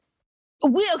Taco.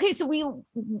 So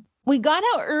we got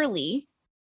out earlier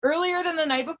than the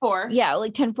night before. Yeah,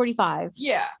 like 10:45.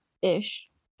 Yeah, ish.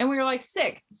 And we were like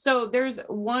sick. So there's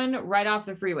one right off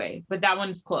the freeway, but that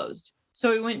one's closed.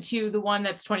 So we went to the one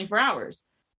that's 24 hours.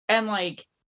 And like,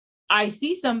 I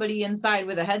see somebody inside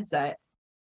with a headset,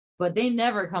 but they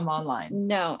never come online.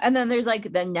 No. And then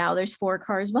now there's 4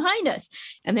 cars behind us,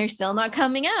 and they're still not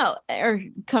coming out or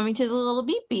coming to the little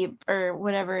beep beep or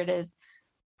whatever it is.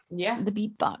 Yeah. The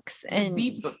beep box. And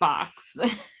beep box.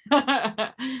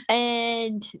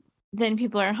 And then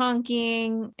people are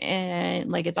honking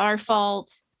and like it's our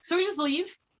fault. So we just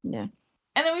leave. Yeah.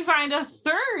 And then we find a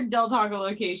third Del Taco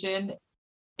location.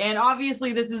 And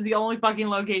obviously this is the only fucking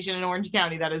location in Orange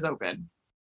County that is open.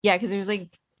 Yeah, because there's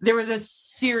like There was a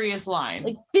serious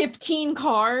line. 15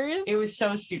 cars. It was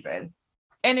so stupid.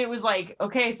 And it was like,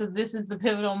 okay, so this is the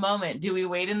pivotal moment. Do we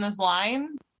wait in this line?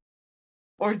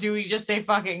 Or do we just say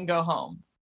fuck it and go home?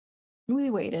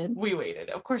 We waited. We waited.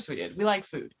 Of course we did. We like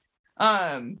food.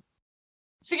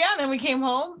 So yeah, then we came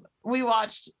home. We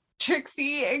watched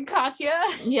Trixie and Katya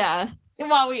Yeah.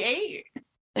 while we ate.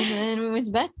 And then we went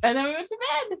to bed. And then we went to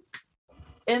bed.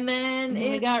 And then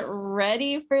We got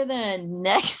ready for the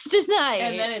next night.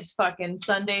 And then it's fucking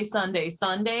Sunday, Sunday,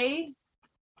 Sunday.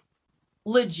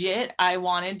 Legit, I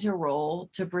wanted to roll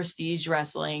to Prestige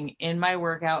Wrestling in my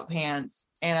workout pants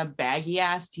and a baggy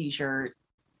ass t-shirt.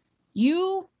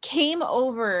 You came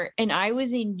over and I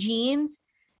was in jeans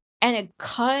and a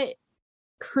cut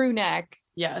crew neck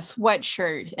Yes.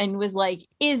 sweatshirt and was like,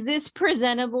 is this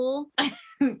presentable?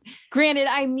 Granted,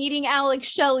 I'm meeting Alex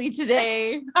Shelley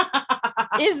today.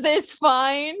 Is this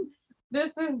fine?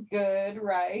 This is good,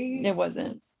 right? It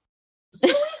wasn't. So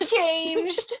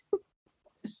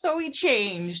we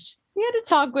changed. We had to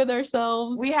talk with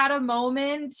ourselves. We had a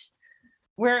moment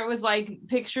where it was like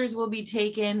pictures will be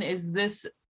taken. Is this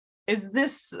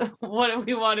what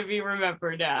we want to be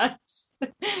remembered as?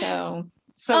 So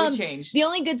we changed. the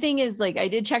only good thing is like I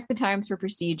did check the times for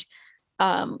Prestige.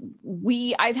 I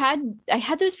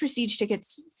had those Prestige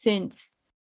tickets since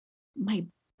my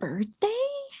birthday.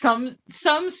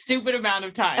 Some stupid amount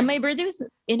of time. And my birthday was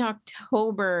in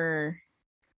October.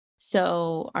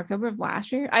 So October of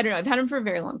last year. I don't know. I've had them for a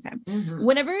very long time. Mhm.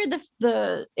 Whenever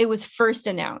it was first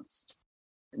announced,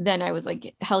 then I was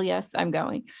like, hell yes, I'm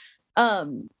going.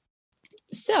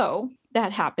 So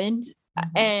that happened.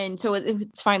 Mhm. And so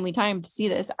it's finally time to see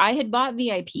this. I had bought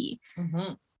VIP.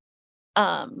 Mhm.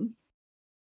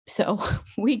 So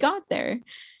we got there.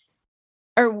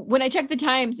 Or when I checked the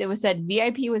times, it was said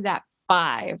VIP was at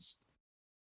 5.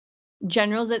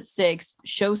 General's at 6.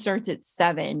 Show starts at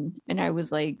 7. And I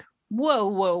was like,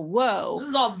 whoa. This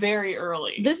is all very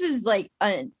early. This is like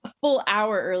a full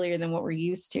hour earlier than what we're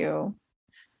used to.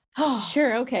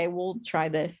 Sure, okay, we'll try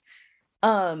this.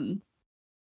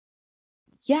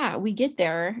 Yeah, we get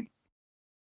there.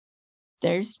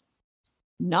 There's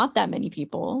not that many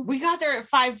people. We got there at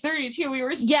 5:30 too. We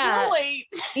were still late.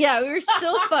 Yeah, we were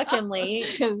still fucking late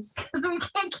because We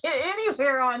can't get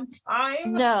anywhere on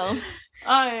time. no.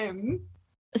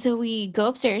 So we go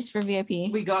upstairs for VIP.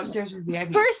 We go upstairs with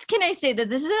VIP. First, can I say that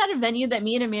this is at a venue that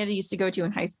me and Amanda used to go to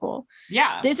in high school?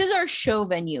 Yeah. This is our show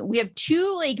venue. We have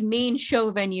 2 like main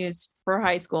show venues for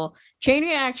high school: Chain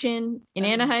Reaction in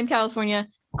Anaheim, California,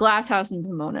 Glass House in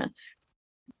Pomona.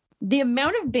 The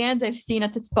amount of bands I've seen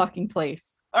at this fucking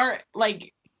place. Or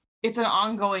like it's an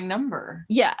ongoing number.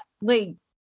 Yeah, like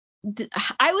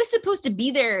I was supposed to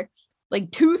be there like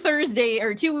 2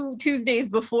 Tuesdays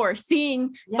before,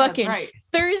 seeing fucking right.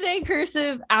 Thursday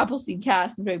Cursive Appleseed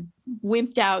Cast, but I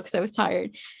wimped out because I was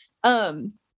tired.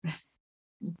 It's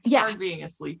yeah. hard being a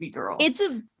sleepy girl. It's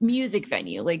a music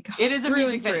venue, like It is a through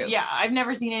music and through. venue. Yeah, I've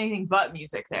never seen anything but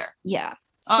music there. Yeah.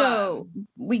 So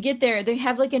we get there. They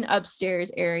have like an upstairs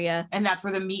area. And that's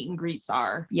where the meet and greets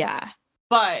are. Yeah.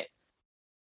 But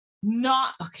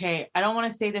not okay. I don't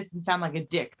want to say this and sound like a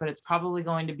dick, but it's probably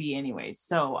going to be anyways.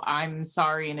 So I'm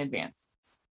sorry in advance.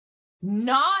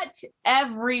 Not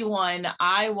everyone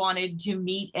I wanted to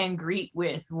meet and greet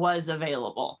with was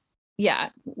available. Yeah.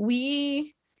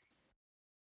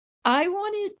 I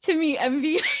wanted to meet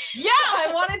MV. Yeah, I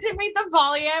wanted to meet the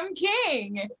Polyam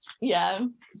King. Yeah.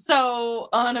 So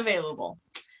unavailable.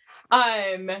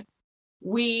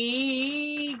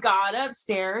 We got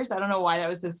upstairs. I don't know why that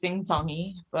was so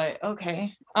sing-songy, but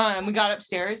okay. We got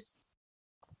upstairs.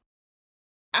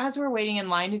 As we're waiting in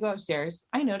line to go upstairs,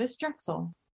 I noticed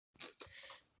Drexel.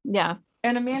 Yeah.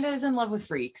 And Amanda is in love with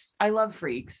freaks. I love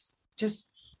freaks. Just,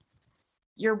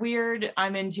 you're weird.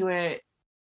 I'm into it.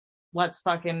 Let's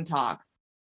fucking talk.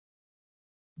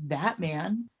 That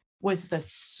man was the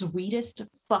sweetest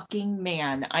fucking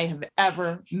man I have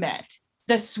ever met.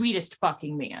 The sweetest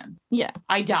fucking man. Yeah.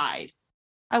 I died.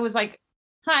 I was like,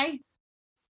 hi,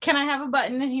 can I have a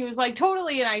button? And he was like,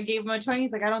 totally. And I gave him a 20.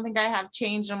 He's like, I don't think I have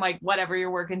change. And I'm like, whatever,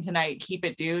 you're working tonight. Keep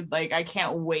it, dude. Like, I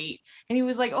can't wait. And he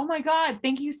was like, oh my God,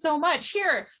 thank you so much.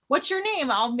 Here, what's your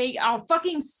name? I'll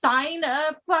fucking sign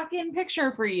a fucking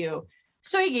picture for you.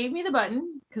 So he gave me the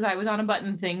button because I was on a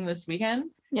button thing this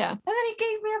weekend. Yeah. And then he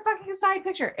gave me a fucking side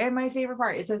picture. And my favorite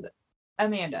part, it says,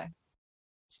 Amanda,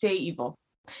 stay evil.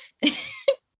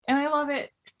 And I love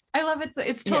it. I love it.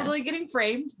 It's totally getting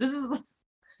framed. This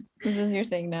is your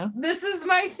thing now. This is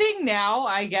my thing now,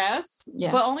 I guess.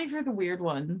 Yeah. But only for the weird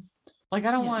ones. Like,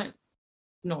 I don't want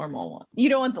normal one. You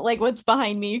don't want like what's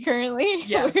behind me currently?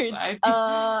 Yes, Where it's,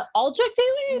 all Chuck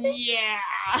Taylor, I think? Yeah.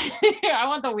 I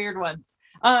want the weird one.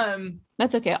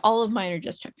 That's okay. All of mine are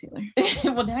just Chuck Taylor.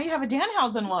 Well, now you have a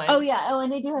Danhausen one. Oh yeah. Oh,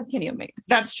 and I do have Kenny Omega.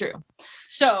 That's true.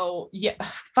 So yeah,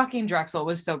 fucking Drexel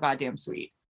was so goddamn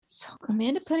sweet. So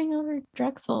Amanda putting over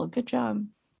Drexel. Good job.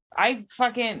 I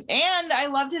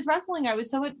loved his wrestling. I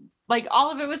was so like,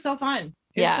 all of it was so fun.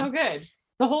 It was so good.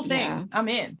 The whole thing. Yeah.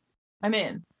 I'm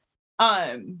in.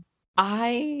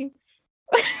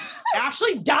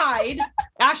 Ashley died.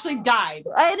 I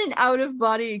had an out of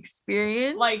body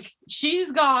experience. Like,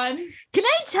 she's gone. Can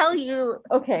I tell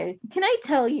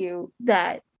you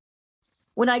that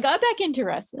when I got back into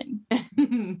wrestling,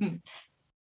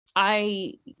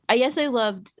 I guess I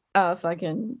loved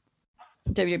fucking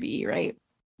WWE, right?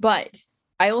 But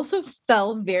I also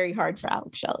fell very hard for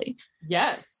Alex Shelley.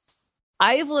 Yes.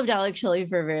 I've loved Alex Shelley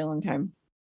for a very long time.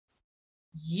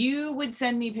 You would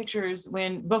send me pictures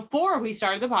before we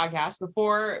started the podcast,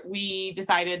 before we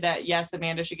decided that, yes,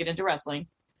 Amanda should get into wrestling.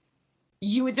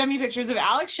 You would send me pictures of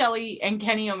Alex Shelley and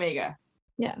Kenny Omega.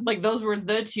 Yeah. Like, those were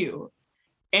the two.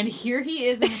 And here he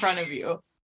is in front of you.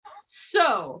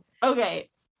 So, okay.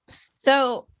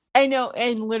 So I know,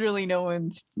 and literally no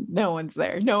one's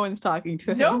there. No one's talking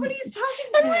to him. Nobody's talking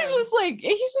to Everyone's him.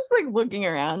 He's just like looking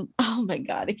around. Oh my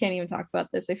God. I can't even talk about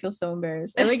this. I feel so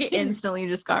embarrassed. I like it instantly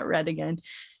just got red again.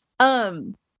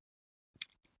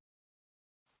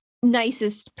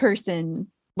 Nicest person,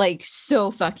 like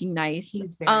so fucking nice.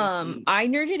 He's very sweet. I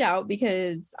nerded out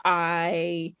because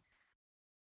I'm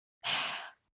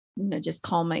gonna just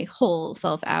call my whole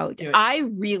self out. I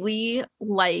really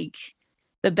like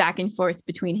the back and forth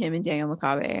between him and Daniel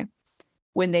Makabe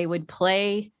when they would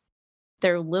play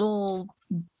their little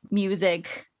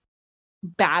music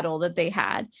battle that they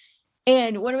had.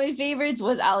 And one of my favorites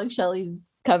was Alex Shelley's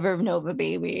cover of Nova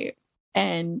Baby.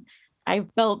 And I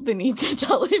felt the need to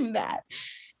tell him that.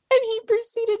 And he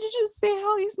proceeded to just say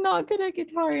how he's not good at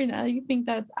guitar. And I think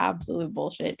that's absolute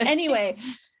bullshit. Anyway,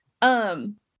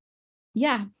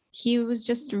 yeah. He was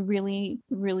just really,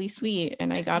 really sweet.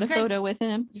 And I got a photo with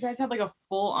him. You guys had like a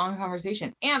full on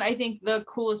conversation. And I think the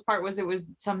coolest part was it was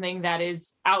something that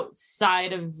is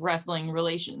outside of wrestling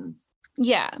relations.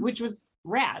 Yeah. Which was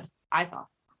rad, I thought.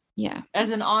 Yeah.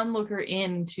 As an onlooker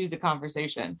into the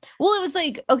conversation. Well, it was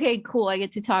like, okay, cool. I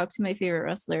get to talk to my favorite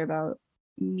wrestler about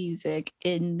music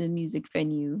in the music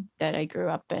venue that I grew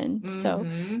up in. Mm-hmm. So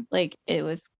like it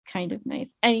was kind of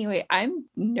nice. Anyway, I'm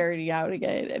nerdy out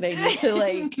again and I need to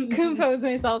like compose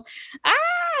myself.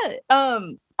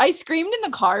 I screamed in the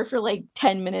car for like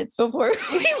 10 minutes before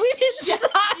we went inside. Yes,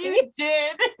 you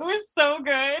did. It was so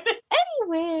good.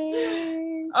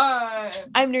 Anyway,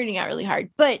 I'm nerding out really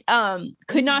hard, but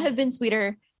could not have been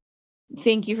sweeter.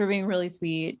 Thank you for being really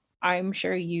sweet. I'm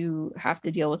sure you have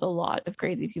to deal with a lot of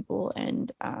crazy people,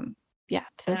 and yeah.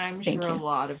 So and I'm sure a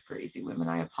lot of crazy women.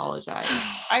 I apologize.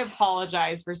 I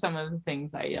apologize for some of the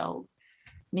things I yelled.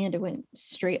 Amanda went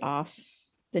straight off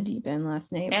the deep end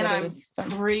last night, and I was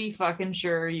pretty fucking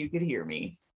sure you could hear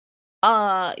me.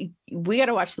 We got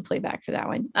to watch the playback for that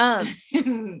one.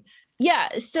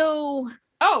 Yeah. So,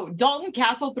 Dalton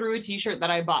Castle threw a t-shirt that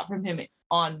I bought from him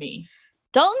on me.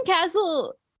 Dalton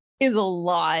Castle is a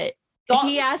lot.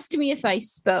 He asked me if I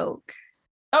spoke.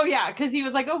 Oh yeah, because he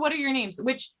was like, "Oh, what are your names?"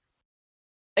 Which,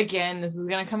 again, this is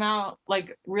gonna come out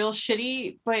like real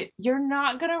shitty, but you're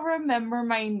not gonna remember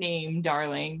my name,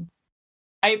 darling.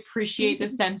 I appreciate the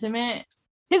sentiment.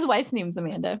 His wife's name's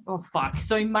Amanda. Oh fuck!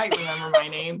 So he might remember my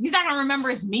name. He's not gonna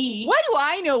remember it's me. Why do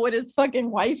I know what his fucking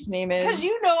wife's name is? Because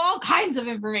you know all kinds of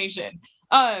information.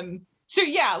 So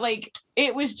yeah, like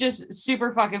it was just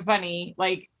super fucking funny.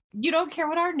 Like, you don't care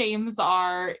what our names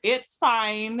are. It's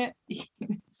fine.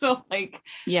 So like,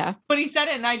 yeah. But he said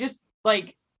it and I just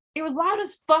like, it was loud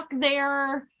as fuck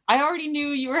there. I already knew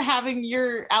you were having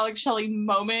your Alex Shelley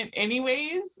moment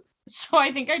anyways. So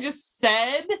I think I just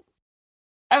said,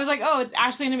 I was like, "Oh, it's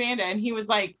Ashley and Amanda." And he was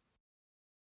like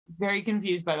very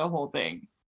confused by the whole thing.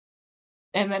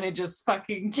 And then it just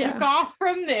fucking took off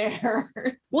from there.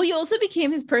 Well, you also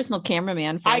became his personal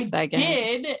cameraman for a second. I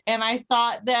did. And I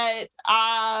thought that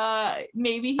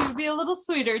maybe he would be a little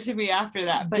sweeter to me after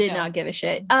that. But did not give a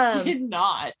shit. Did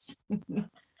not.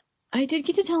 I did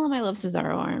get to tell him I love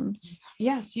Cesaro arms.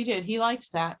 Yes, you did. He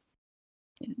liked that.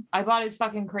 Yeah. I bought his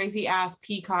fucking crazy ass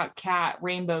peacock cat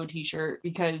rainbow t-shirt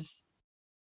because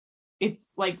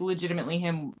it's like legitimately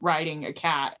him riding a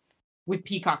cat with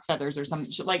peacock feathers or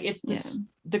something. Like it's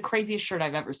the craziest shirt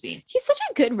I've ever seen. He's such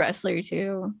a good wrestler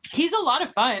too. He's a lot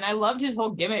of fun. I loved his whole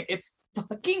gimmick. It's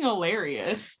fucking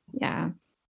hilarious. Yeah.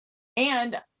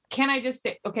 And can I just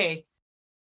say, okay,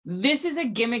 this is a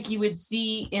gimmick you would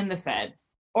see in the Fed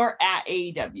or at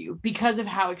AEW because of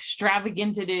how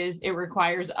extravagant it is. It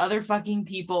requires other fucking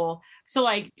people. So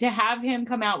like to have him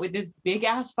come out with this big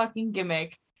ass fucking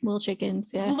gimmick, Little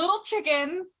chickens, yeah. little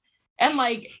chickens, and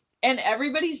like, and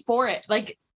everybody's for it.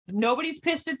 Like nobody's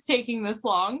pissed it's taking this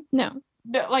long. No.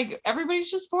 No, like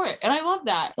everybody's just for it. And I love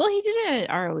that. Well, he did it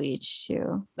at ROH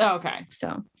too. Oh, okay.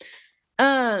 So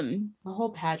The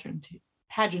whole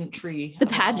pageantry. The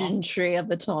pageantry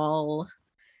of it all.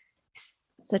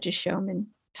 Such a showman.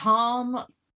 Tom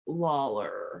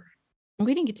Lawler.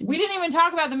 We didn't get to We didn't even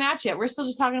talk about the match yet. We're still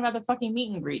just talking about the fucking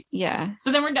meet and greets. Yeah.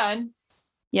 So then we're done.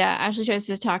 Yeah. Ashley tries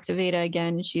to talk to Veda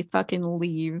again and she fucking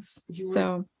leaves.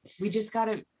 We just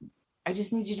gotta, I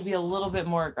just need you to be a little bit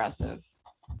more aggressive.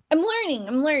 I'm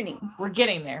learning. We're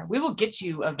getting there. We will get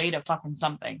you a Veda fucking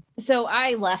something. So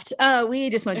I left. We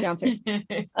just went downstairs.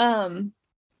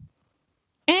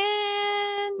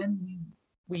 And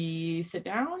we sit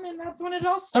down and that's when it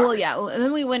all starts. well, yeah. And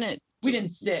then we we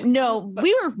didn't sit. No, but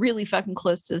we were really fucking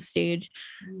close to the stage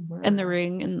and the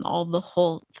ring and all the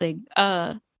whole thing.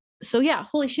 So yeah,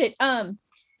 holy shit. We're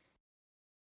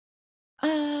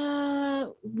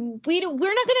not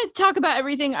gonna talk about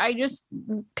everything. I just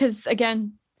because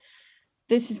again,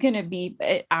 this is gonna be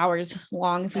hours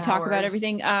long if we talk about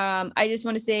everything. I just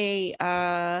want to say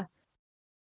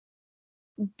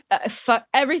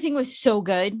everything was so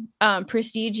good.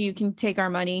 Prestige, you can take our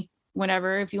money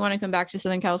whenever if you want to come back to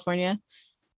Southern California.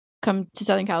 Come to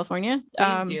Southern California.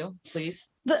 Please.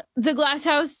 The Glass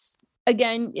House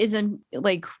again isn't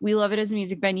like we love it as a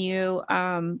music venue.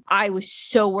 I was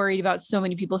so worried about so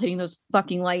many people hitting those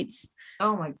fucking lights.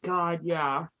 Oh my god,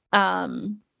 yeah.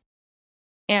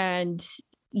 And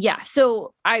yeah,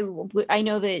 so I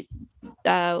know that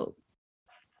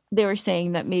they were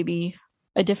saying that maybe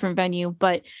a different venue,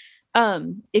 but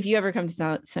if you ever come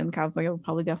to Southern California, we'll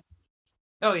probably go.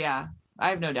 Oh yeah, I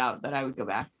have no doubt that I would go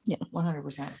back. Yeah,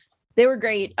 100%. They were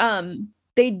great.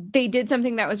 They did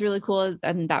something that was really cool,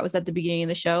 and that was at the beginning of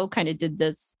the show. Kind of did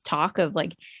this talk of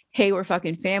like, "Hey, we're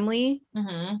fucking family.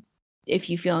 Mm-hmm. If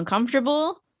you feel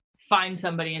uncomfortable, find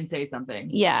somebody and say something."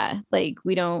 Yeah, like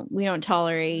we don't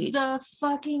tolerate. The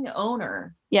fucking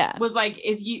owner. Yeah, was like,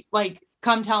 if you like,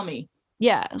 come tell me.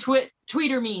 Yeah,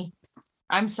 tweeter me.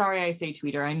 I'm sorry, I say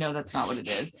tweeter. I know that's not what it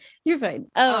is. You're fine.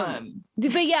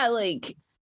 But yeah, like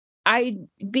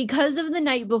because of the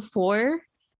night before,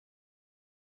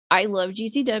 I love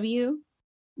GCW,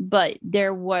 but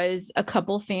there was a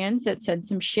couple fans that said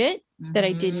some shit that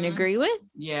I didn't agree with.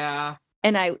 Yeah.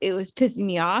 And it was pissing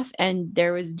me off. And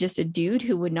there was just a dude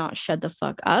who would not shut the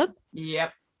fuck up.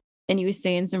 Yep. And he was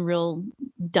saying some real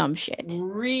dumb shit.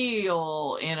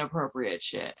 Real inappropriate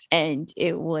shit. And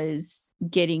it was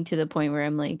getting to the point where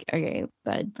I'm like, okay,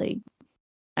 bud, like,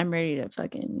 I'm ready to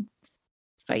fucking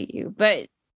fight you. But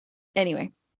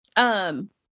anyway,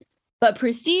 but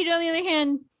Prestige, on the other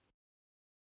hand,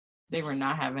 they were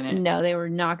not having it. No, they were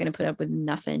not going to put up with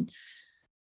nothing.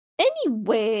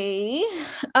 Anyway,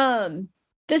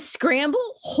 the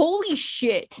scramble, holy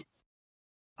shit.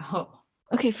 Oh.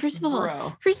 Okay, first of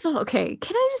all, okay,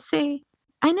 can I just say,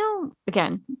 I know,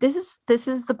 again, this is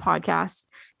the podcast.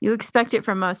 You expect it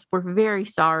from us. We're very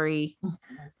sorry.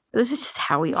 This is just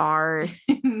how we are.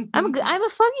 I'm a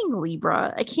fucking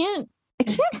Libra. I can't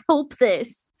help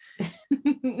this.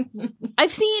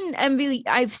 I've seen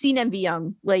MV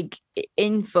Young like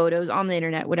in photos on the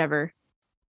internet, whatever.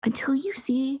 Until you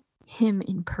see him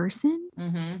in person,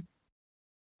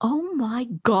 oh my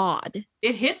god,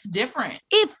 it hits different.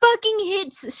 It fucking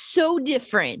hits so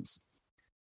different.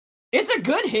 It's a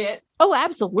good hit. Oh,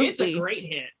 absolutely, it's a great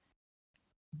hit.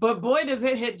 But boy, does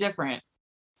it hit different.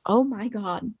 Oh my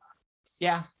god,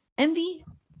 yeah. MV,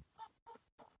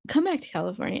 come back to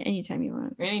California anytime you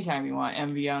want. Anytime you want,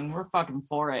 MV Young. We're fucking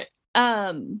for it.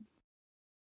 Yeah.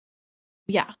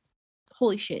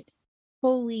 Holy shit.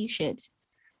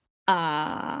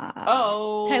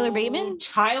 Tyler Bateman?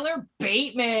 Tyler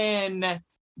Bateman.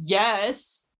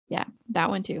 Yes. Yeah, that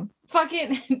one too.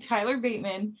 Fucking Tyler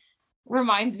Bateman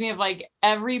reminds me of like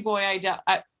every boy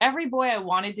I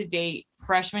wanted to date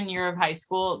freshman year of high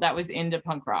school that was into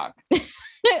punk rock.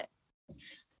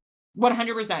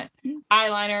 100%.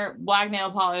 Eyeliner, black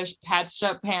nail polish, patched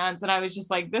up pants, and I was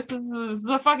just like, this is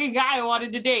the fucking guy I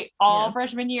wanted to date all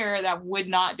freshman year that would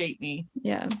not date me.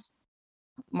 Yeah.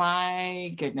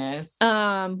 My goodness.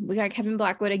 We got Kevin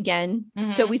Blackwood again.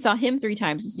 So we saw him 3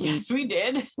 times this week. Yes, we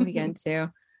did. Weekend too.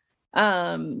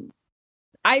 I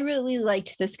really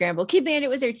liked the scramble. Kid Bandit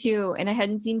was there too, and I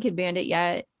hadn't seen Kid Bandit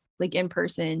yet, like in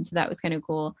person, so that was kind of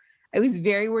cool. I was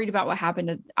very worried about what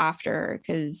happened after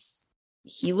because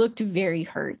he looked very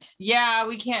hurt. Yeah,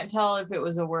 we can't tell if it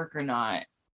was a work or not.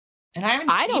 And I haven't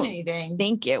I seen don't anything.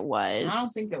 think it was. I don't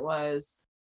think it was.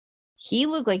 He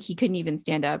looked like he couldn't even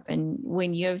stand up. And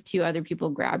when you have two other people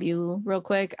grab you real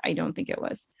quick, I don't think it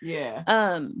was. Yeah.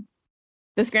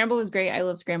 The scramble was great. I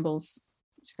love scrambles.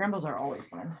 Scrambles are always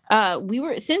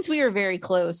fun. Since we were very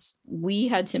close, we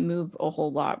had to move a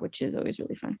whole lot, which is always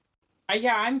really fun.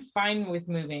 Yeah, I'm fine with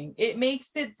moving. It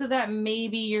makes it so that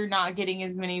maybe you're not getting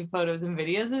as many photos and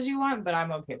videos as you want, but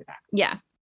I'm okay with that. Yeah.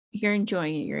 You're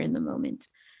enjoying it. You're in the moment.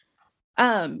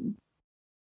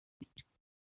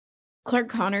 Clark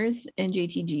Connors and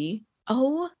JTG.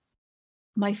 Oh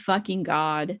my fucking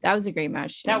God. That was a great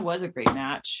match. That was a great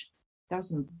match. That was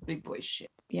some big boy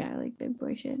shit. Yeah, I like big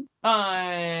boy shit.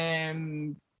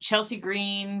 Chelsea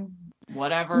Green,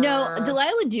 whatever. No,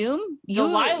 Delilah Doom. You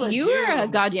are a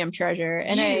Doom. goddamn treasure.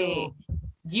 And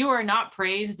you are not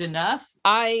praised enough.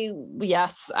 I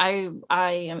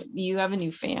am. You have a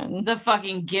new fan. The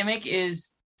fucking gimmick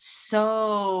is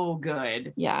so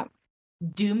good. Yeah.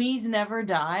 Doomies never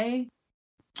die.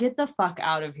 Get the fuck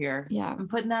out of here. Yeah. I'm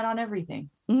putting that on everything.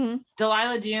 Mm-hmm.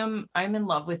 Delilah Doom, I'm in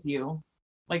love with you.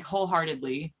 Like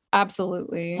wholeheartedly.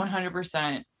 Absolutely.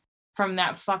 100%. From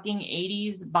that fucking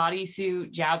 80s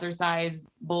bodysuit jazzercise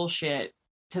bullshit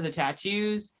to the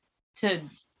tattoos to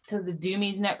the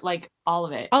Doomies neck, like all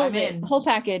of it. All of it. Whole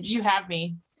package. You have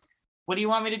me. What do you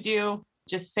want me to do?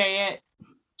 Just say it.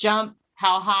 Jump.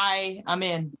 How high? I'm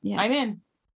in. Yeah. I'm in.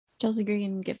 Chelsea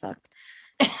Green, get fucked.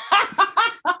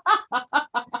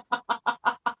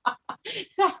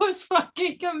 That was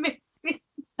fucking amazing.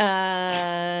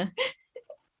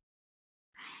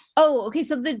 Oh, okay.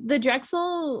 So the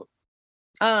Drexel,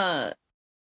 how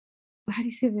do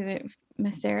you say the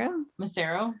Massaro?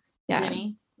 Massaro? Yeah.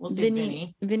 Vinny. We'll say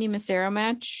Vinny. Vinny Massaro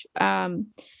match.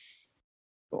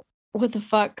 What the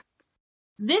fuck?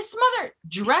 This mother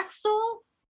Drexel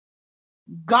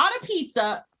got a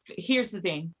pizza. Here's the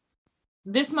thing.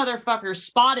 This motherfucker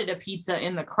spotted a pizza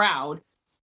in the crowd.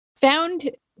 Found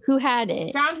who had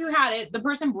it. The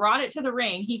person brought it to the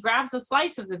ring. He grabs a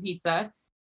slice of the pizza.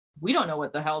 We don't know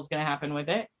what the hell's going to happen with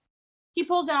it. He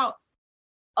pulls out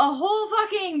a whole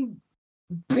fucking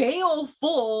bale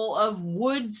full of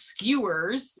wood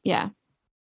skewers. Yeah.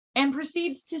 And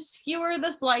proceeds to skewer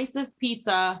the slice of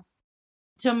pizza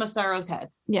to Massaro's head.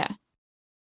 Yeah.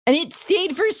 And it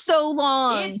stayed for so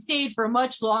long. It stayed for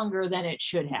much longer than it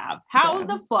should have. How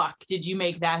the fuck did you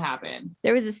make that happen?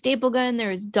 There was a staple gun. There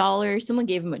was $1. Someone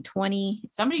gave him a 20.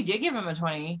 Somebody did give him a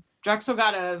 20. Drexel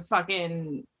got a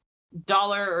fucking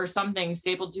 $1 or something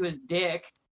stapled to his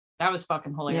dick. That was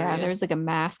fucking hilarious. Yeah, there was like a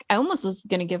mask. I almost was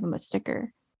going to give him a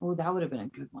sticker. Oh, that would have been a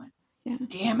good one. Yeah.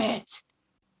 Damn it.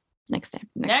 Next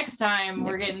time.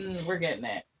 We're getting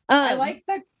it. I like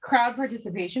the crowd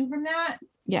participation from that.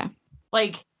 Yeah.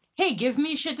 Like, hey, give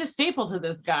me shit to staple to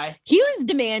this guy. He was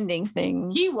demanding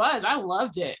things. He was. I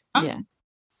loved it. Yeah.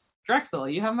 Drexel,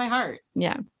 you have my heart.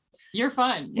 Yeah. You're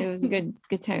fun. It was a good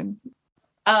time.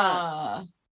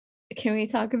 Can we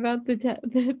talk about the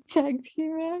tag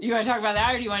team match? You want to talk about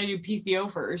that, or do you want to do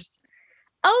PCO first?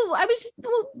 Oh,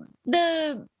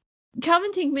 the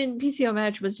Calvin Tankman PCO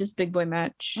match was just big boy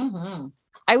match. Mm-hmm.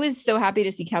 I was so happy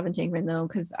to see Calvin Tankman though,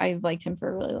 because I've liked him for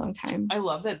a really long time. I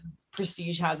love that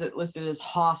Prestige has it listed as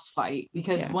Hoss fight,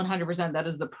 because 100% that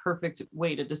is the perfect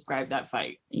way to describe that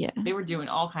fight. Yeah. They were doing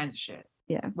all kinds of shit.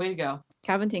 Yeah. Way to go.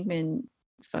 Calvin Tankman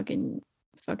fucking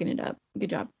it up. Good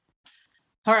job.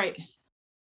 All right.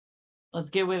 Let's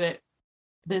get with it.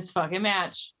 This fucking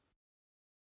match.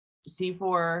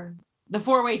 C4, the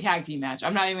 4-way tag team match.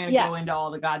 I'm not even going to go into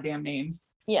all the goddamn names.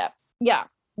 Yeah.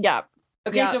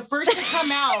 Okay, so first to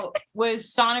come out was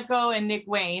Sonico and Nick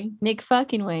Wayne. Nick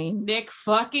fucking Wayne. This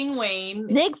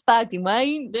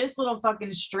little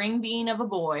fucking string bean of a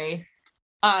boy.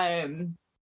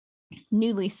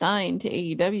 Newly signed to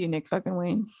AEW, Nick fucking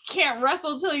Wayne. Can't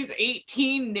wrestle till he's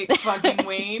 18, Nick fucking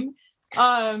Wayne.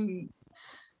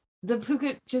 The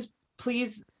puka, just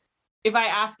please, if I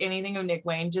ask anything of Nick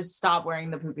Wayne, just stop wearing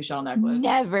the puka shell necklace.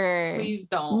 Never. Please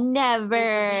don't. Never. The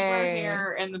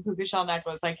hair and the puka shell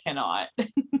necklace, I cannot.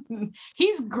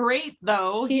 He's great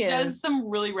though. He does some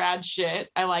really rad shit.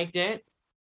 I liked it.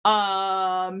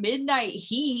 Midnight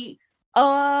Heat.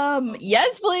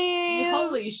 Yes, please.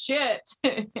 Holy shit.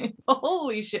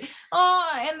 Holy shit.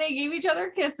 Oh, and they gave each other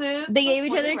kisses. They gave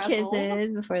each other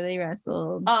kisses before they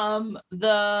wrestled.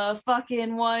 The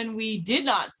fucking one we did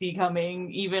not see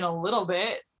coming even a little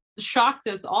bit. Shocked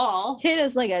us all. Hit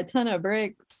us like a ton of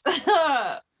bricks.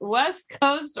 West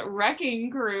Coast Wrecking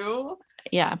Crew.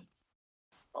 Yeah.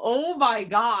 Oh my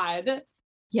God.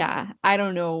 Yeah. I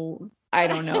don't know.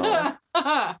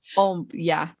 Oh,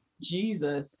 yeah.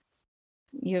 Jesus.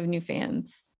 You have new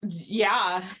fans.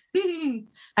 Yeah.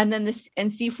 And then this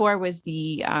and C4 was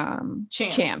the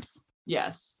champs.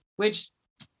 Yes. Which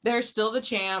they're still the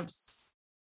champs.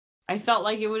 I felt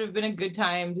like it would have been a good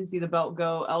time to see the belt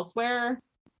go elsewhere.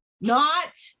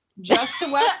 Not just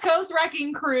to West Coast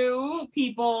Wrecking Crew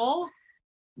people.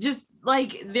 Just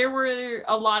like there were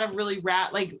a lot of really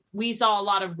rad, like we saw a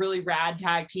lot of really rad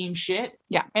tag team shit.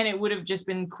 Yeah. And it would have just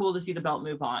been cool to see the belt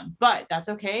move on. But that's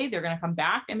okay. They're going to come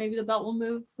back and maybe the belt will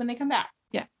move when they come back.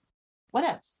 Yeah. What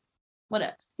else?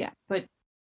 Yeah. But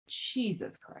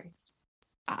Jesus Christ.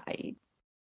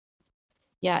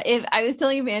 If I was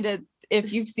telling Amanda,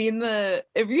 if you've seen the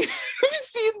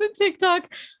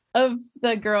TikTok of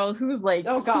the girl who's like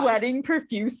sweating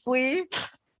profusely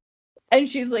and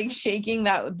she's like shaking,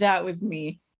 that was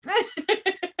me.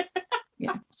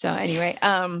 Yeah. So anyway,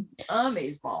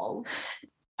 Amazeballs.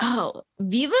 oh,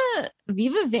 Viva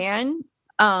Van,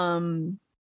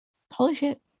 holy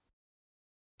shit.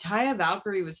 Taya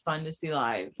Valkyrie was fun to see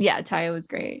live. Yeah, Taya was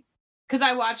great. Because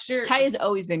I watched her. Taya's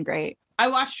always been great. I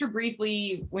watched her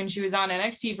briefly when she was on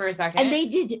NXT for a second. And they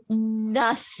did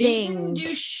nothing. They didn't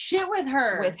do shit with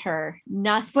her.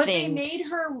 Nothing. But they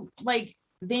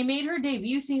made her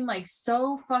debut seem like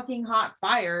so fucking hot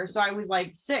fire. So I was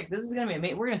like, sick. This is gonna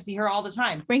be we're gonna see her all the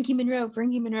time. Frankie Monroe.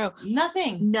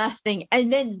 Nothing.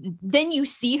 And then you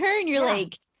see her and you're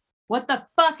like, what the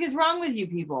fuck is wrong with you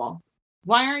people?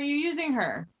 Why aren't you using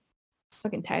her?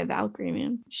 Fucking Taya Valkyrie,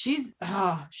 man. She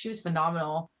was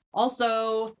phenomenal.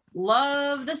 Also,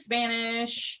 love the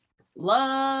Spanish,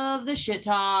 love the shit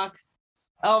talk.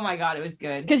 Oh my god, it was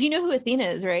good. Because you know who Athena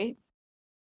is, right?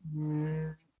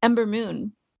 Ember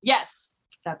Moon. Yes,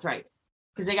 that's right.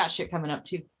 Because they got shit coming up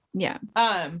too. Yeah.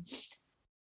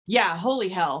 Yeah, holy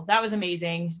hell. That was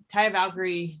amazing. Taya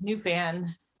Valkyrie, new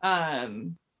fan.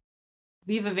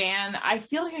 Viva Van. I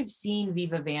feel like I've seen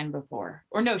Viva Van before.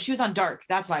 Or no, she was on Dark.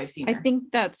 That's why I've seen her. I think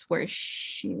that's where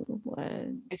she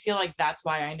was. I feel like that's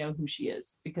why I know who she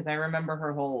is. Because I remember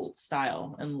her whole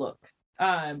style and look.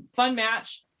 Fun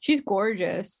match. She's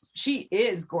gorgeous. She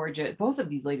is gorgeous. Both of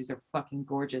these ladies are fucking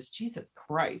gorgeous. Jesus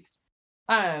Christ.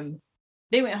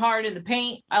 They went hard in the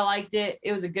paint. I liked it.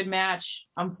 It was a good match.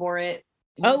 I'm for it.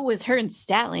 Oh, it was her and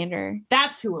Statlander.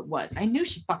 That's who it was. I knew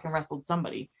she fucking wrestled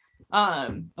somebody.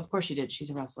 Of course she did. She's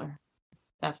a wrestler.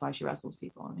 That's why she wrestles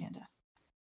people, Amanda.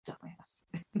 Dumbass.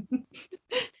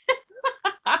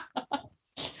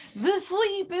 The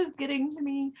sleep is getting to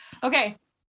me. Okay.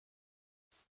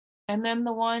 And then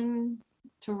the one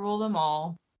to rule them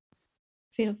all.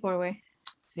 Fatal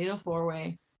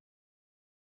 4-way.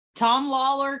 Tom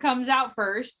Lawler comes out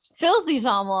first. Filthy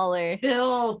Tom Lawler.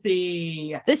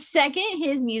 Filthy. The second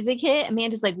his music hit,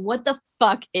 Amanda's like, what the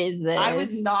fuck is this? I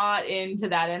was not into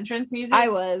that entrance music. I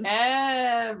was.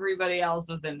 Everybody else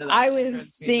was into that. I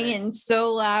was singing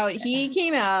so loud. He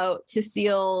came out to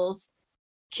Seal's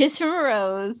Kiss from a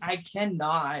Rose. I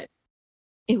cannot.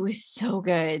 It was so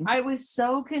good. I was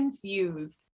so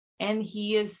confused. And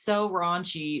he is so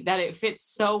raunchy that it fits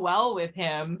so well with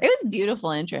him. It was a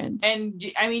beautiful entrance. And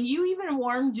I mean, you even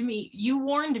warned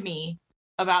me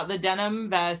about the denim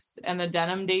vest and the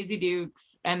denim Daisy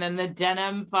Dukes and then the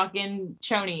denim fucking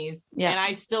chonies. Yeah. And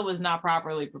I still was not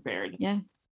properly prepared. Yeah.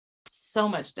 So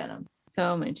much denim.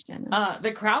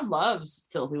 The crowd loves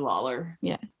Filthy Lawler.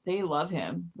 Yeah. They love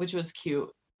him, which was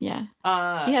cute. Yeah.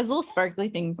 He has little sparkly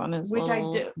things on his boots.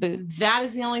 That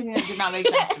is the only thing that did not make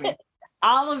sense to me.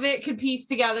 All of it could piece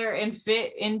together and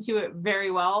fit into it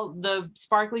very well. The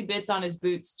sparkly bits on his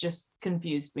boots just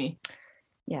confused me.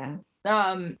 Yeah.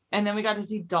 And then we got to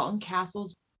see Dalton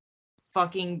Castle's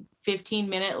fucking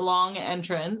 15-minute long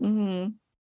entrance. Mm-hmm.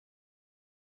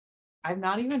 I'm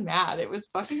not even mad. It was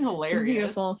fucking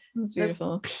hilarious. It was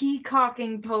beautiful. The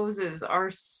peacocking poses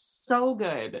are so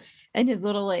good. And his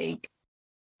little like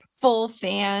full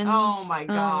fans. Oh my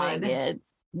god.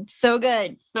 So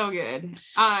good.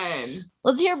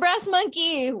 Let's hear Brass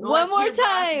Monkey one more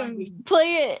time.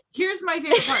 Play it. Here's my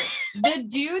favorite part. The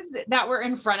dudes that were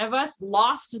in front of us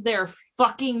lost their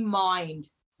fucking mind.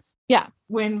 Yeah.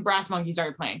 When Brass Monkey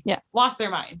started playing. Yeah. Lost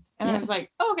their minds. And I was like,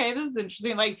 okay, this is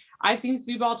interesting. Like, I've seen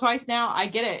Speedball twice now. I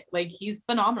get it. Like, he's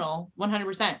phenomenal.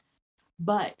 100%.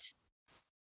 But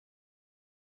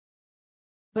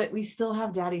we still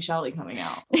have Daddy Shelly coming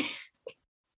out.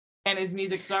 And his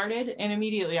music started, and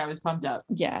immediately I was pumped up.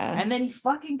 Yeah. And then he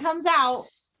fucking comes out.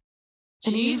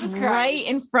 And Jesus Christ. Right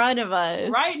in front of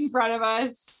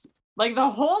us. Like the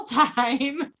whole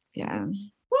time. Yeah.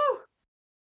 Woo.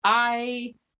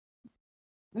 I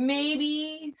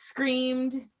maybe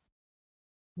screamed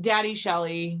Daddy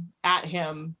Shelly at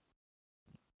him.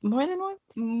 More than once?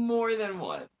 More than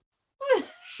once.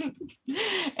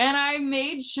 And I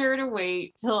made sure to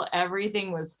wait till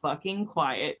everything was fucking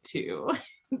quiet too.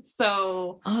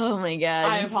 So Oh my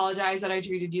God. I apologize that I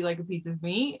treated you like a piece of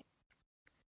meat.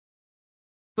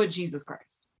 But Jesus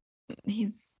Christ.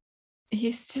 He's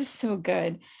just so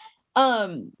good.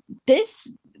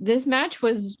 This match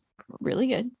was really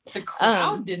good. The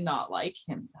crowd did not like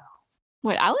him though.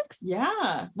 What, Alex?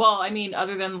 Yeah. Well, I mean,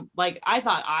 other than like, I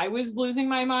thought I was losing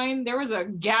my mind. There was a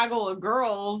gaggle of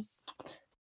girls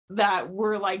that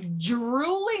were like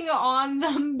drooling on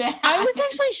the mat. I was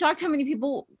actually shocked how many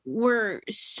people were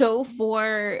so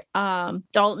for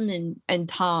Dalton and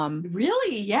Tom.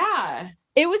 Really? Yeah.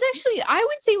 It was actually, I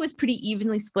would say it was pretty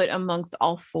evenly split amongst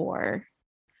all four.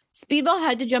 Speedball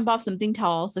had to jump off something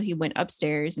tall, so he went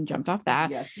upstairs and jumped off that.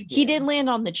 Yes, He did land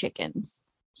on the chickens.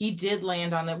 He did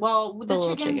land on it. Well, with the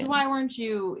little chickens, why chickens. weren't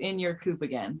you in your coop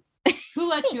again? Who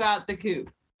let you out the coop?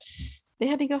 They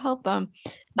had to go help them.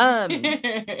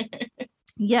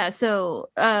 Yeah, so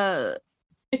oh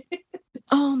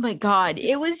my God.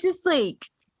 It was just like,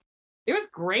 It was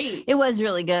great. it was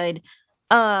really good.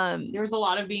 There was a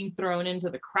lot of being thrown into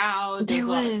the crowd. There There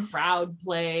was a lot of was. crowd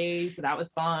play, so that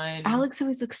was fun. Alex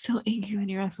always looks so angry when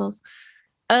he wrestles.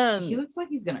 He looks like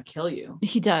he's gonna kill you.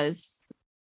 He does.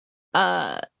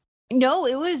 No,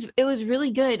 it was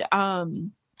really good.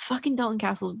 Fucking Dalton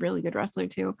Castle's a really good wrestler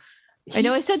too. I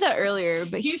know I said that earlier,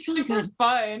 but he's really super good.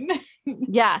 fun.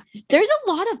 Yeah, there's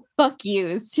a lot of fuck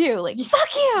yous too. Like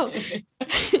fuck you.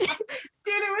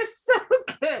 Dude, it was so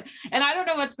good. And I don't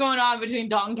know what's going on between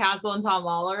Dalton Castle and Tom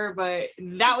Lawler, but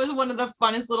that was one of the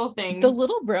funnest little things. The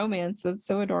little bromance was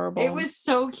so adorable. It was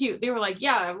so cute. They were like,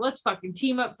 yeah, let's fucking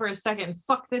team up for a second and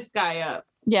fuck this guy up.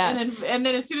 Yeah. And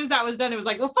then as soon as that was done, it was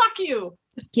like, well, fuck you.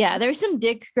 Yeah, there's some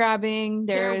dick grabbing.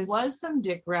 There was some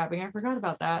dick grabbing. I forgot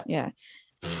about that. Yeah.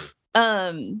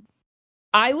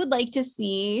 I would like to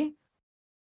see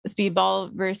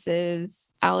Speedball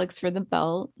versus Alex for the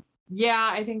belt. Yeah,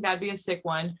 I think that'd be a sick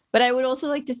one. But I would also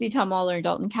like to see Tom Lawler and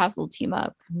Dalton Castle team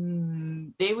up.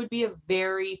 They would be a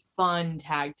very fun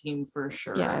tag team for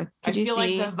sure. Yeah. I feel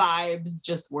like the vibes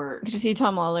just work. Could you see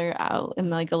Tom Lawler out in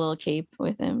like a little cape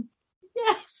with him?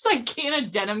 Yes, like in a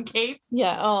denim cape.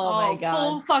 Yeah. Oh my God.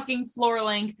 Full fucking floor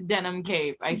length denim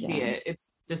cape. I see Yeah. it.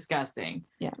 It's disgusting.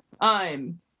 Yeah.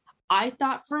 I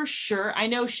thought for sure, I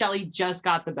know Shelly just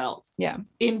got the belt. Yeah.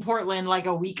 In Portland like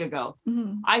a week ago.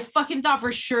 Mhm. I fucking thought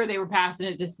for sure they were passing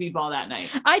it to Speedball that night.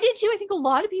 I did too. I think a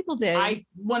lot of people did. I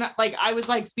was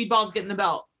like, Speedball's getting the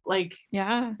belt. Like,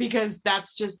 Yeah. because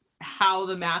that's just how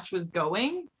the match was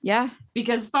going. Yeah.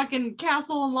 Because fucking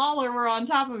Castle and Lawler were on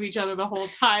top of each other the whole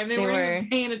time. They weren't were. even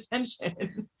paying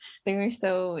attention. They were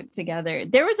so together.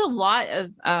 There was a lot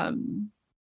of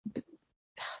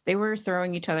they were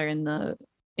throwing each other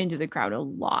into the crowd a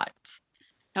lot.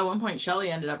 At one point,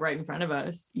 Shelly ended up right in front of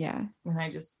us. Yeah. And I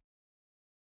just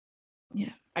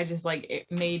like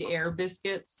made air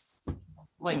biscuits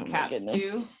like Oh my cats goodness.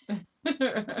 do.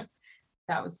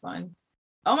 That was fun.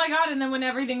 Oh my God. And then when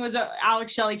everything was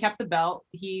Alex Shelley kept the belt.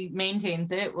 He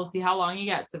maintains it. We'll see how long he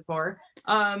gets it for.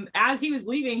 As he was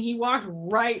leaving, he walked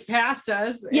right past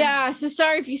us. and- Yeah. So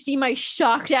sorry if you see my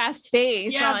shocked ass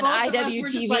face Yeah, on both of us were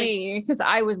just IWTV because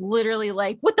I was literally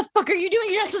like, what the fuck are you doing?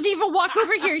 You're not supposed to even walk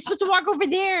over here. You're supposed to walk over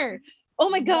there. Oh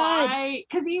my God.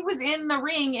 Because he was in the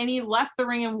ring and he left the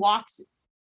ring and walked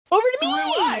Over to me.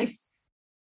 through us.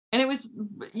 And it was,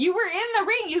 you were in the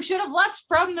ring. You should have left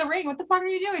from the ring. What the fuck are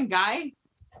you doing, guy?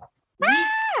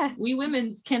 We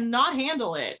women's cannot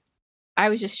handle it. I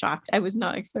was just shocked. I was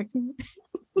not expecting it.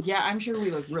 Yeah, I'm sure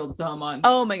we look real dumb on.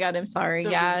 Oh my God. I'm sorry.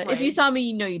 The Yeah. If you replay. saw me,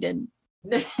 you know you didn't.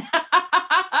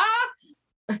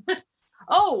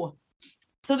 Oh,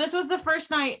 so this was the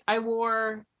first night I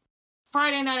wore.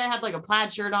 Friday night I had like a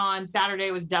plaid shirt on.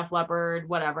 Saturday was Def Leppard,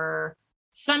 whatever.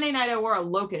 Sunday night I wore a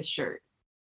locust shirt.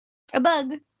 A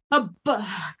bug. A bug.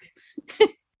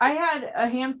 I had a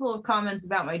handful of comments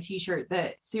about my t-shirt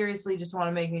that seriously just want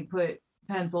to make me put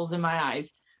pencils in my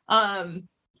eyes.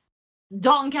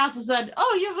 Dalton Castle said,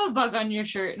 "Oh, you have a bug on your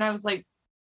shirt." And I was like,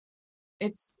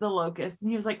 "It's the locust."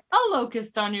 And he was like, "A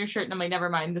locust on your shirt." And I'm like, "Never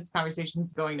mind. This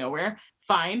conversation's going nowhere.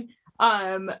 Fine."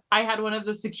 I had one of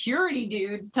the security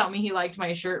dudes tell me he liked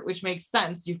my shirt, which makes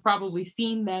sense. You've probably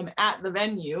seen them at the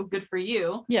venue. Good for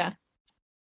you. Yeah.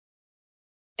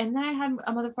 And then I had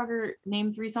a motherfucker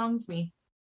name 3 songs me.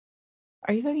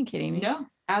 Are you fucking kidding me? No.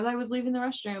 As I was leaving the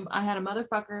restroom, I had a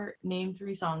motherfucker name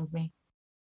 3 songs me.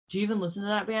 Do you even listen to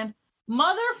that band?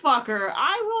 Motherfucker,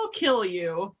 I will kill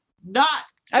you. Not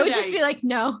today. I would just be like,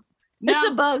 no, it's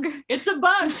a bug. It's a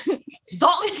bug.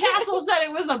 Dalton Castle said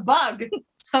it was a bug.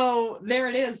 So there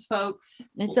it is, folks.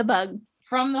 It's a bug.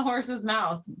 From the horse's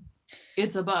mouth.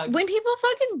 It's a bug. When people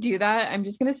fucking do that, I'm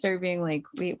just gonna start being like,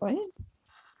 wait, what?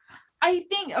 I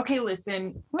think, okay,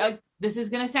 listen, this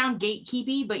is going to sound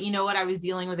gatekeepy, but you know what? I was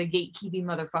dealing with a gatekeeping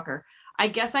motherfucker. I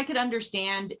guess I could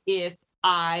understand if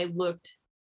I looked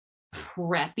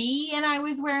preppy and I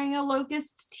was wearing a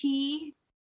locust tee.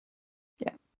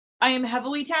 Yeah. I am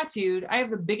heavily tattooed. I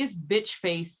have the biggest bitch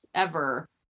face ever,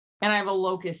 and I have a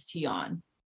locust tee on.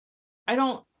 I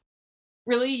don't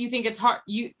really, you think it's hard?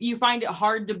 You find it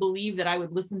hard to believe that I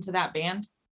would listen to that band?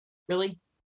 Really?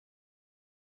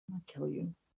 I'll kill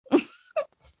you.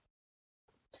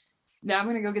 Now I'm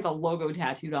gonna go get the logo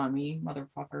tattooed on me,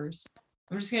 motherfuckers.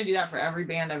 I'm just gonna do that for every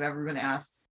band I've ever been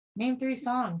asked. Name 3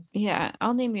 songs. Yeah,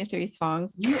 I'll name you 3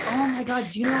 songs. Oh my god,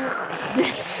 do you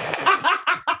know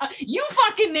you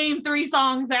fucking name 3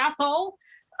 songs, asshole.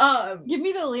 Give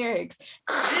me the lyrics.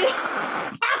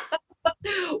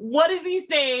 What does he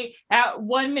say at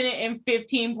 1 minute and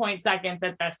 15 seconds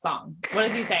at this song? What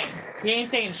is he saying? He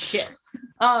ain't saying shit.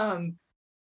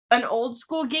 An old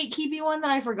school gatekeeping one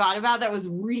that I forgot about that was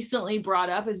recently brought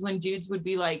up is when dudes would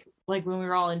be like when we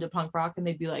were all into punk rock and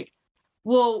they'd be like,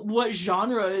 well, what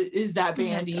genre is that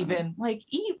band even? Like,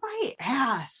 eat my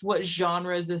ass. What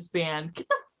genre is this band? Get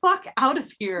the fuck out of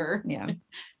here. Yeah.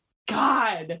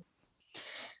 God.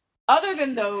 Other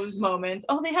than those moments,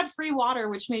 they had free water,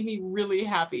 which made me really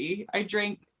happy. I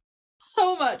drank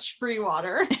so much free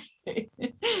water.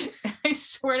 I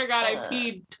swear to God, I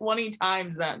peed 20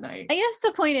 times that night. I guess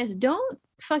the point is, don't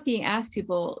fucking ask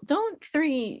people. Don't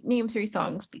name 3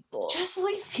 songs, people. Just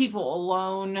leave people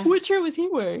alone. Which shirt was he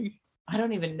wearing? I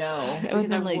don't even know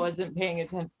because I wasn't paying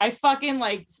attention. I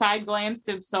fucking side glanced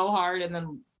him so hard and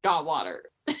then got water.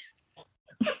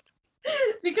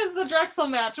 Because the Drexel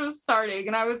match was starting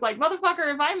and I was like,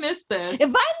 motherfucker, if I miss this,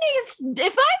 if I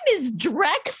miss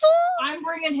Drexel, I'm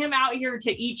bringing him out here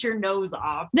to eat your nose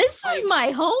off. This is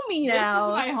my homie now. This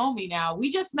is my homie now.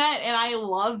 We just met and I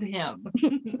love him.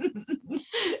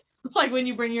 It's like when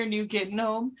you bring your new kitten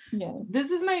home. Yeah.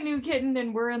 This is my new kitten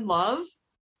and we're in love.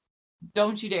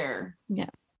 Don't you dare. Yeah.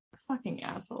 Fucking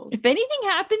assholes. If anything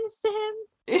happens to him,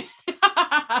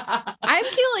 I'm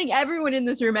killing everyone in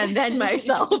this room and then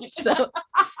myself. So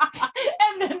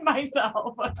and then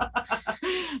myself.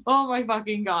 Oh my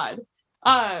fucking God.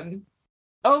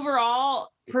 Overall,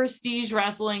 Prestige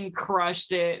Wrestling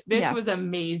crushed it. This was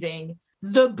amazing.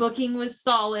 The booking was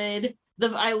solid.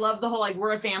 I love the whole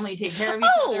we're a family, take care of each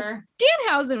other.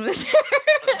 Danhausen was there.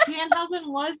 Danhausen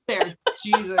was there.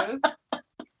 Jesus.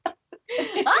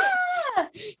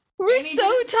 We're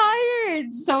so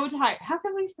tired. So tired. How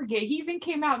can we forget? He even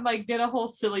came out and did a whole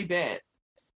silly bit.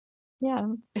 Yeah.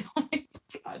 Oh my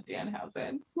God,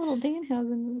 Danhausen. Little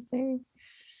Danhausen was there.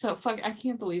 So I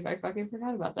can't believe I fucking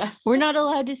forgot about that. We're not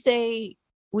allowed to say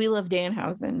we love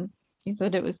Danhausen. He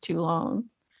said it was too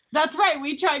long. That's right.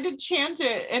 We tried to chant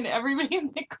it and everybody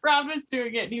in the crowd was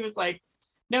doing it. And he was like,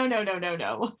 no.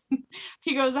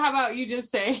 He goes, how about you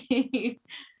just say,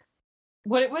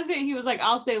 what was it? He was like,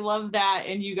 I'll say love that.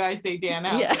 And you guys say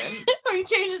Danhausen. Yeah. So he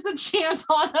changes the chant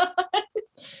on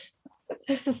us.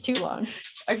 This is too long.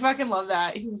 I fucking love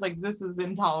that. He was like, this is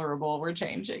intolerable. We're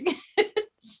changing.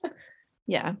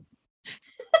 Yeah.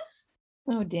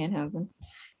 Oh, Danhausen.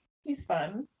 He's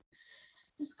fun.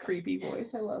 His creepy voice.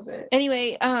 I love it.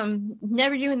 Anyway,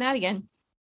 never doing that again.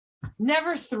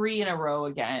 Never 3 in a row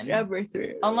again. Never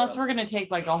 3. Unless we're gonna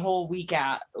take a whole week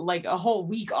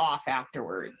off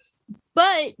afterwards.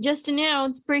 But just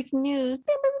announced breaking news.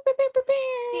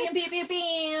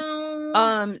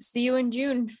 See you in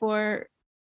June for,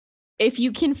 if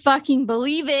you can fucking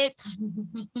believe it,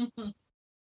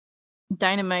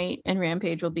 Dynamite and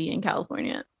Rampage will be in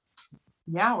California.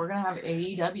 Yeah, we're gonna have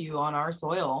AEW on our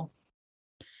soil.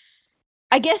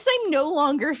 I guess I'm no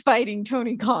longer fighting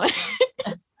Tony Khan.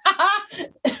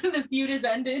 The feud is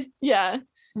ended. Yeah.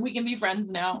 We can be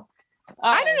friends now.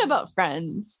 I don't know about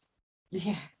friends.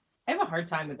 Yeah. I have a hard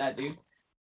time with that, dude.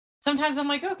 Sometimes I'm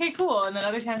like, okay, cool. And then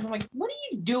other times I'm like, what are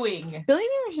you doing?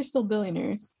 Billionaires are still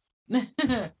billionaires.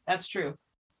 That's true.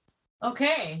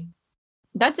 Okay.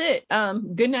 That's it.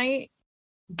 Good night.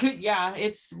 Good. Yeah.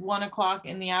 It's 1:00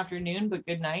 in the afternoon, but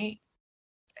good night.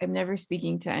 I'm never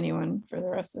speaking to anyone for the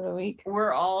rest of the week.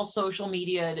 We're all social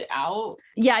media'd out.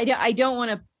 Yeah, I don't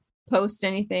want to post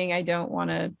anything. I don't want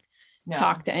to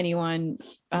talk to anyone.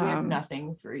 We have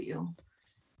nothing for you.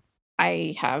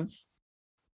 I have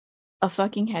a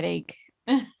fucking headache.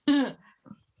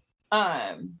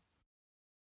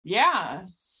 Yeah.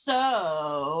 So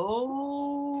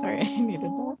sorry, I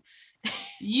needed that.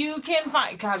 You can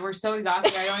find, God, we're so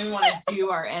exhausted. I don't even want to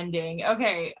do our ending.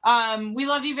 Okay. We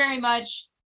love you very much.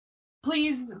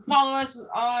 Please follow us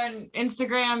on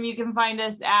Instagram. You can find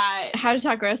us at How to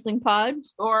Talk Wrestling Pod,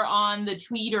 or on the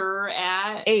Twitter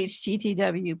at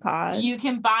HTTW Pod. You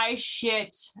can buy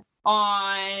shit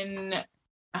on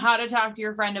how to talk to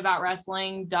your friend about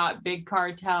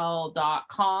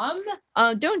wrestling.bigcartel.com.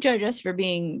 Don't judge us for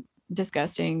being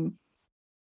disgusting.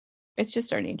 It's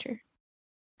just our nature.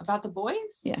 About the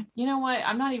boys? Yeah. You know what?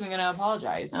 I'm not even going to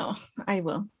apologize. Oh, I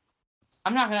will.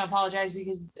 I'm not going to apologize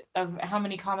because of how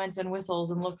many comments and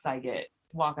whistles and looks I get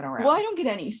walking around. Well, I don't get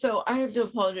any, so I have to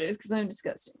apologize because I'm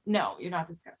disgusting. No, you're not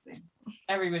disgusting.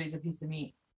 Everybody's a piece of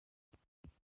meat.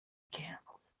 Cannibal.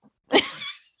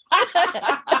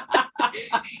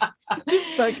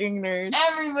 Fucking nerd.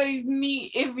 Everybody's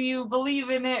meat if you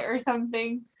believe in it or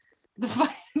something. That's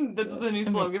the new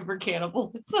slogan for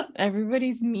cannibalism.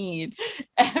 Everybody's meat.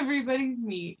 Everybody's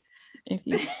meat. If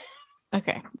you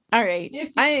okay. All right.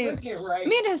 If I you cook it right.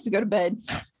 Amanda has to go to bed.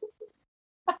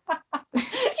 You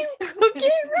cook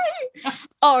it right.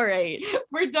 All right.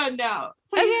 We're done now.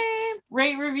 Please Okay.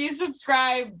 rate, review,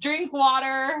 subscribe, drink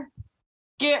water,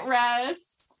 get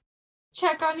rest,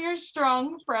 check on your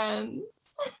strong friends.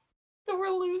 We're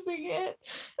losing it.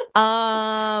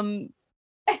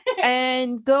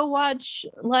 And go watch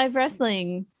live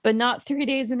wrestling, but not 3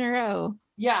 days in a row.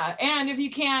 Yeah, and if you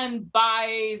can,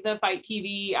 buy the Fight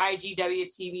TV, IGW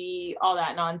TV, all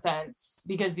that nonsense,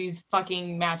 because these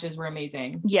fucking matches were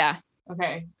amazing. Yeah.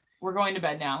 Okay, we're going to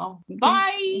bed now.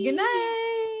 Bye! Good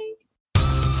night.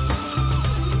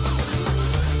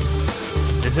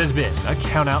 This has been a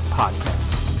Count Out Podcast.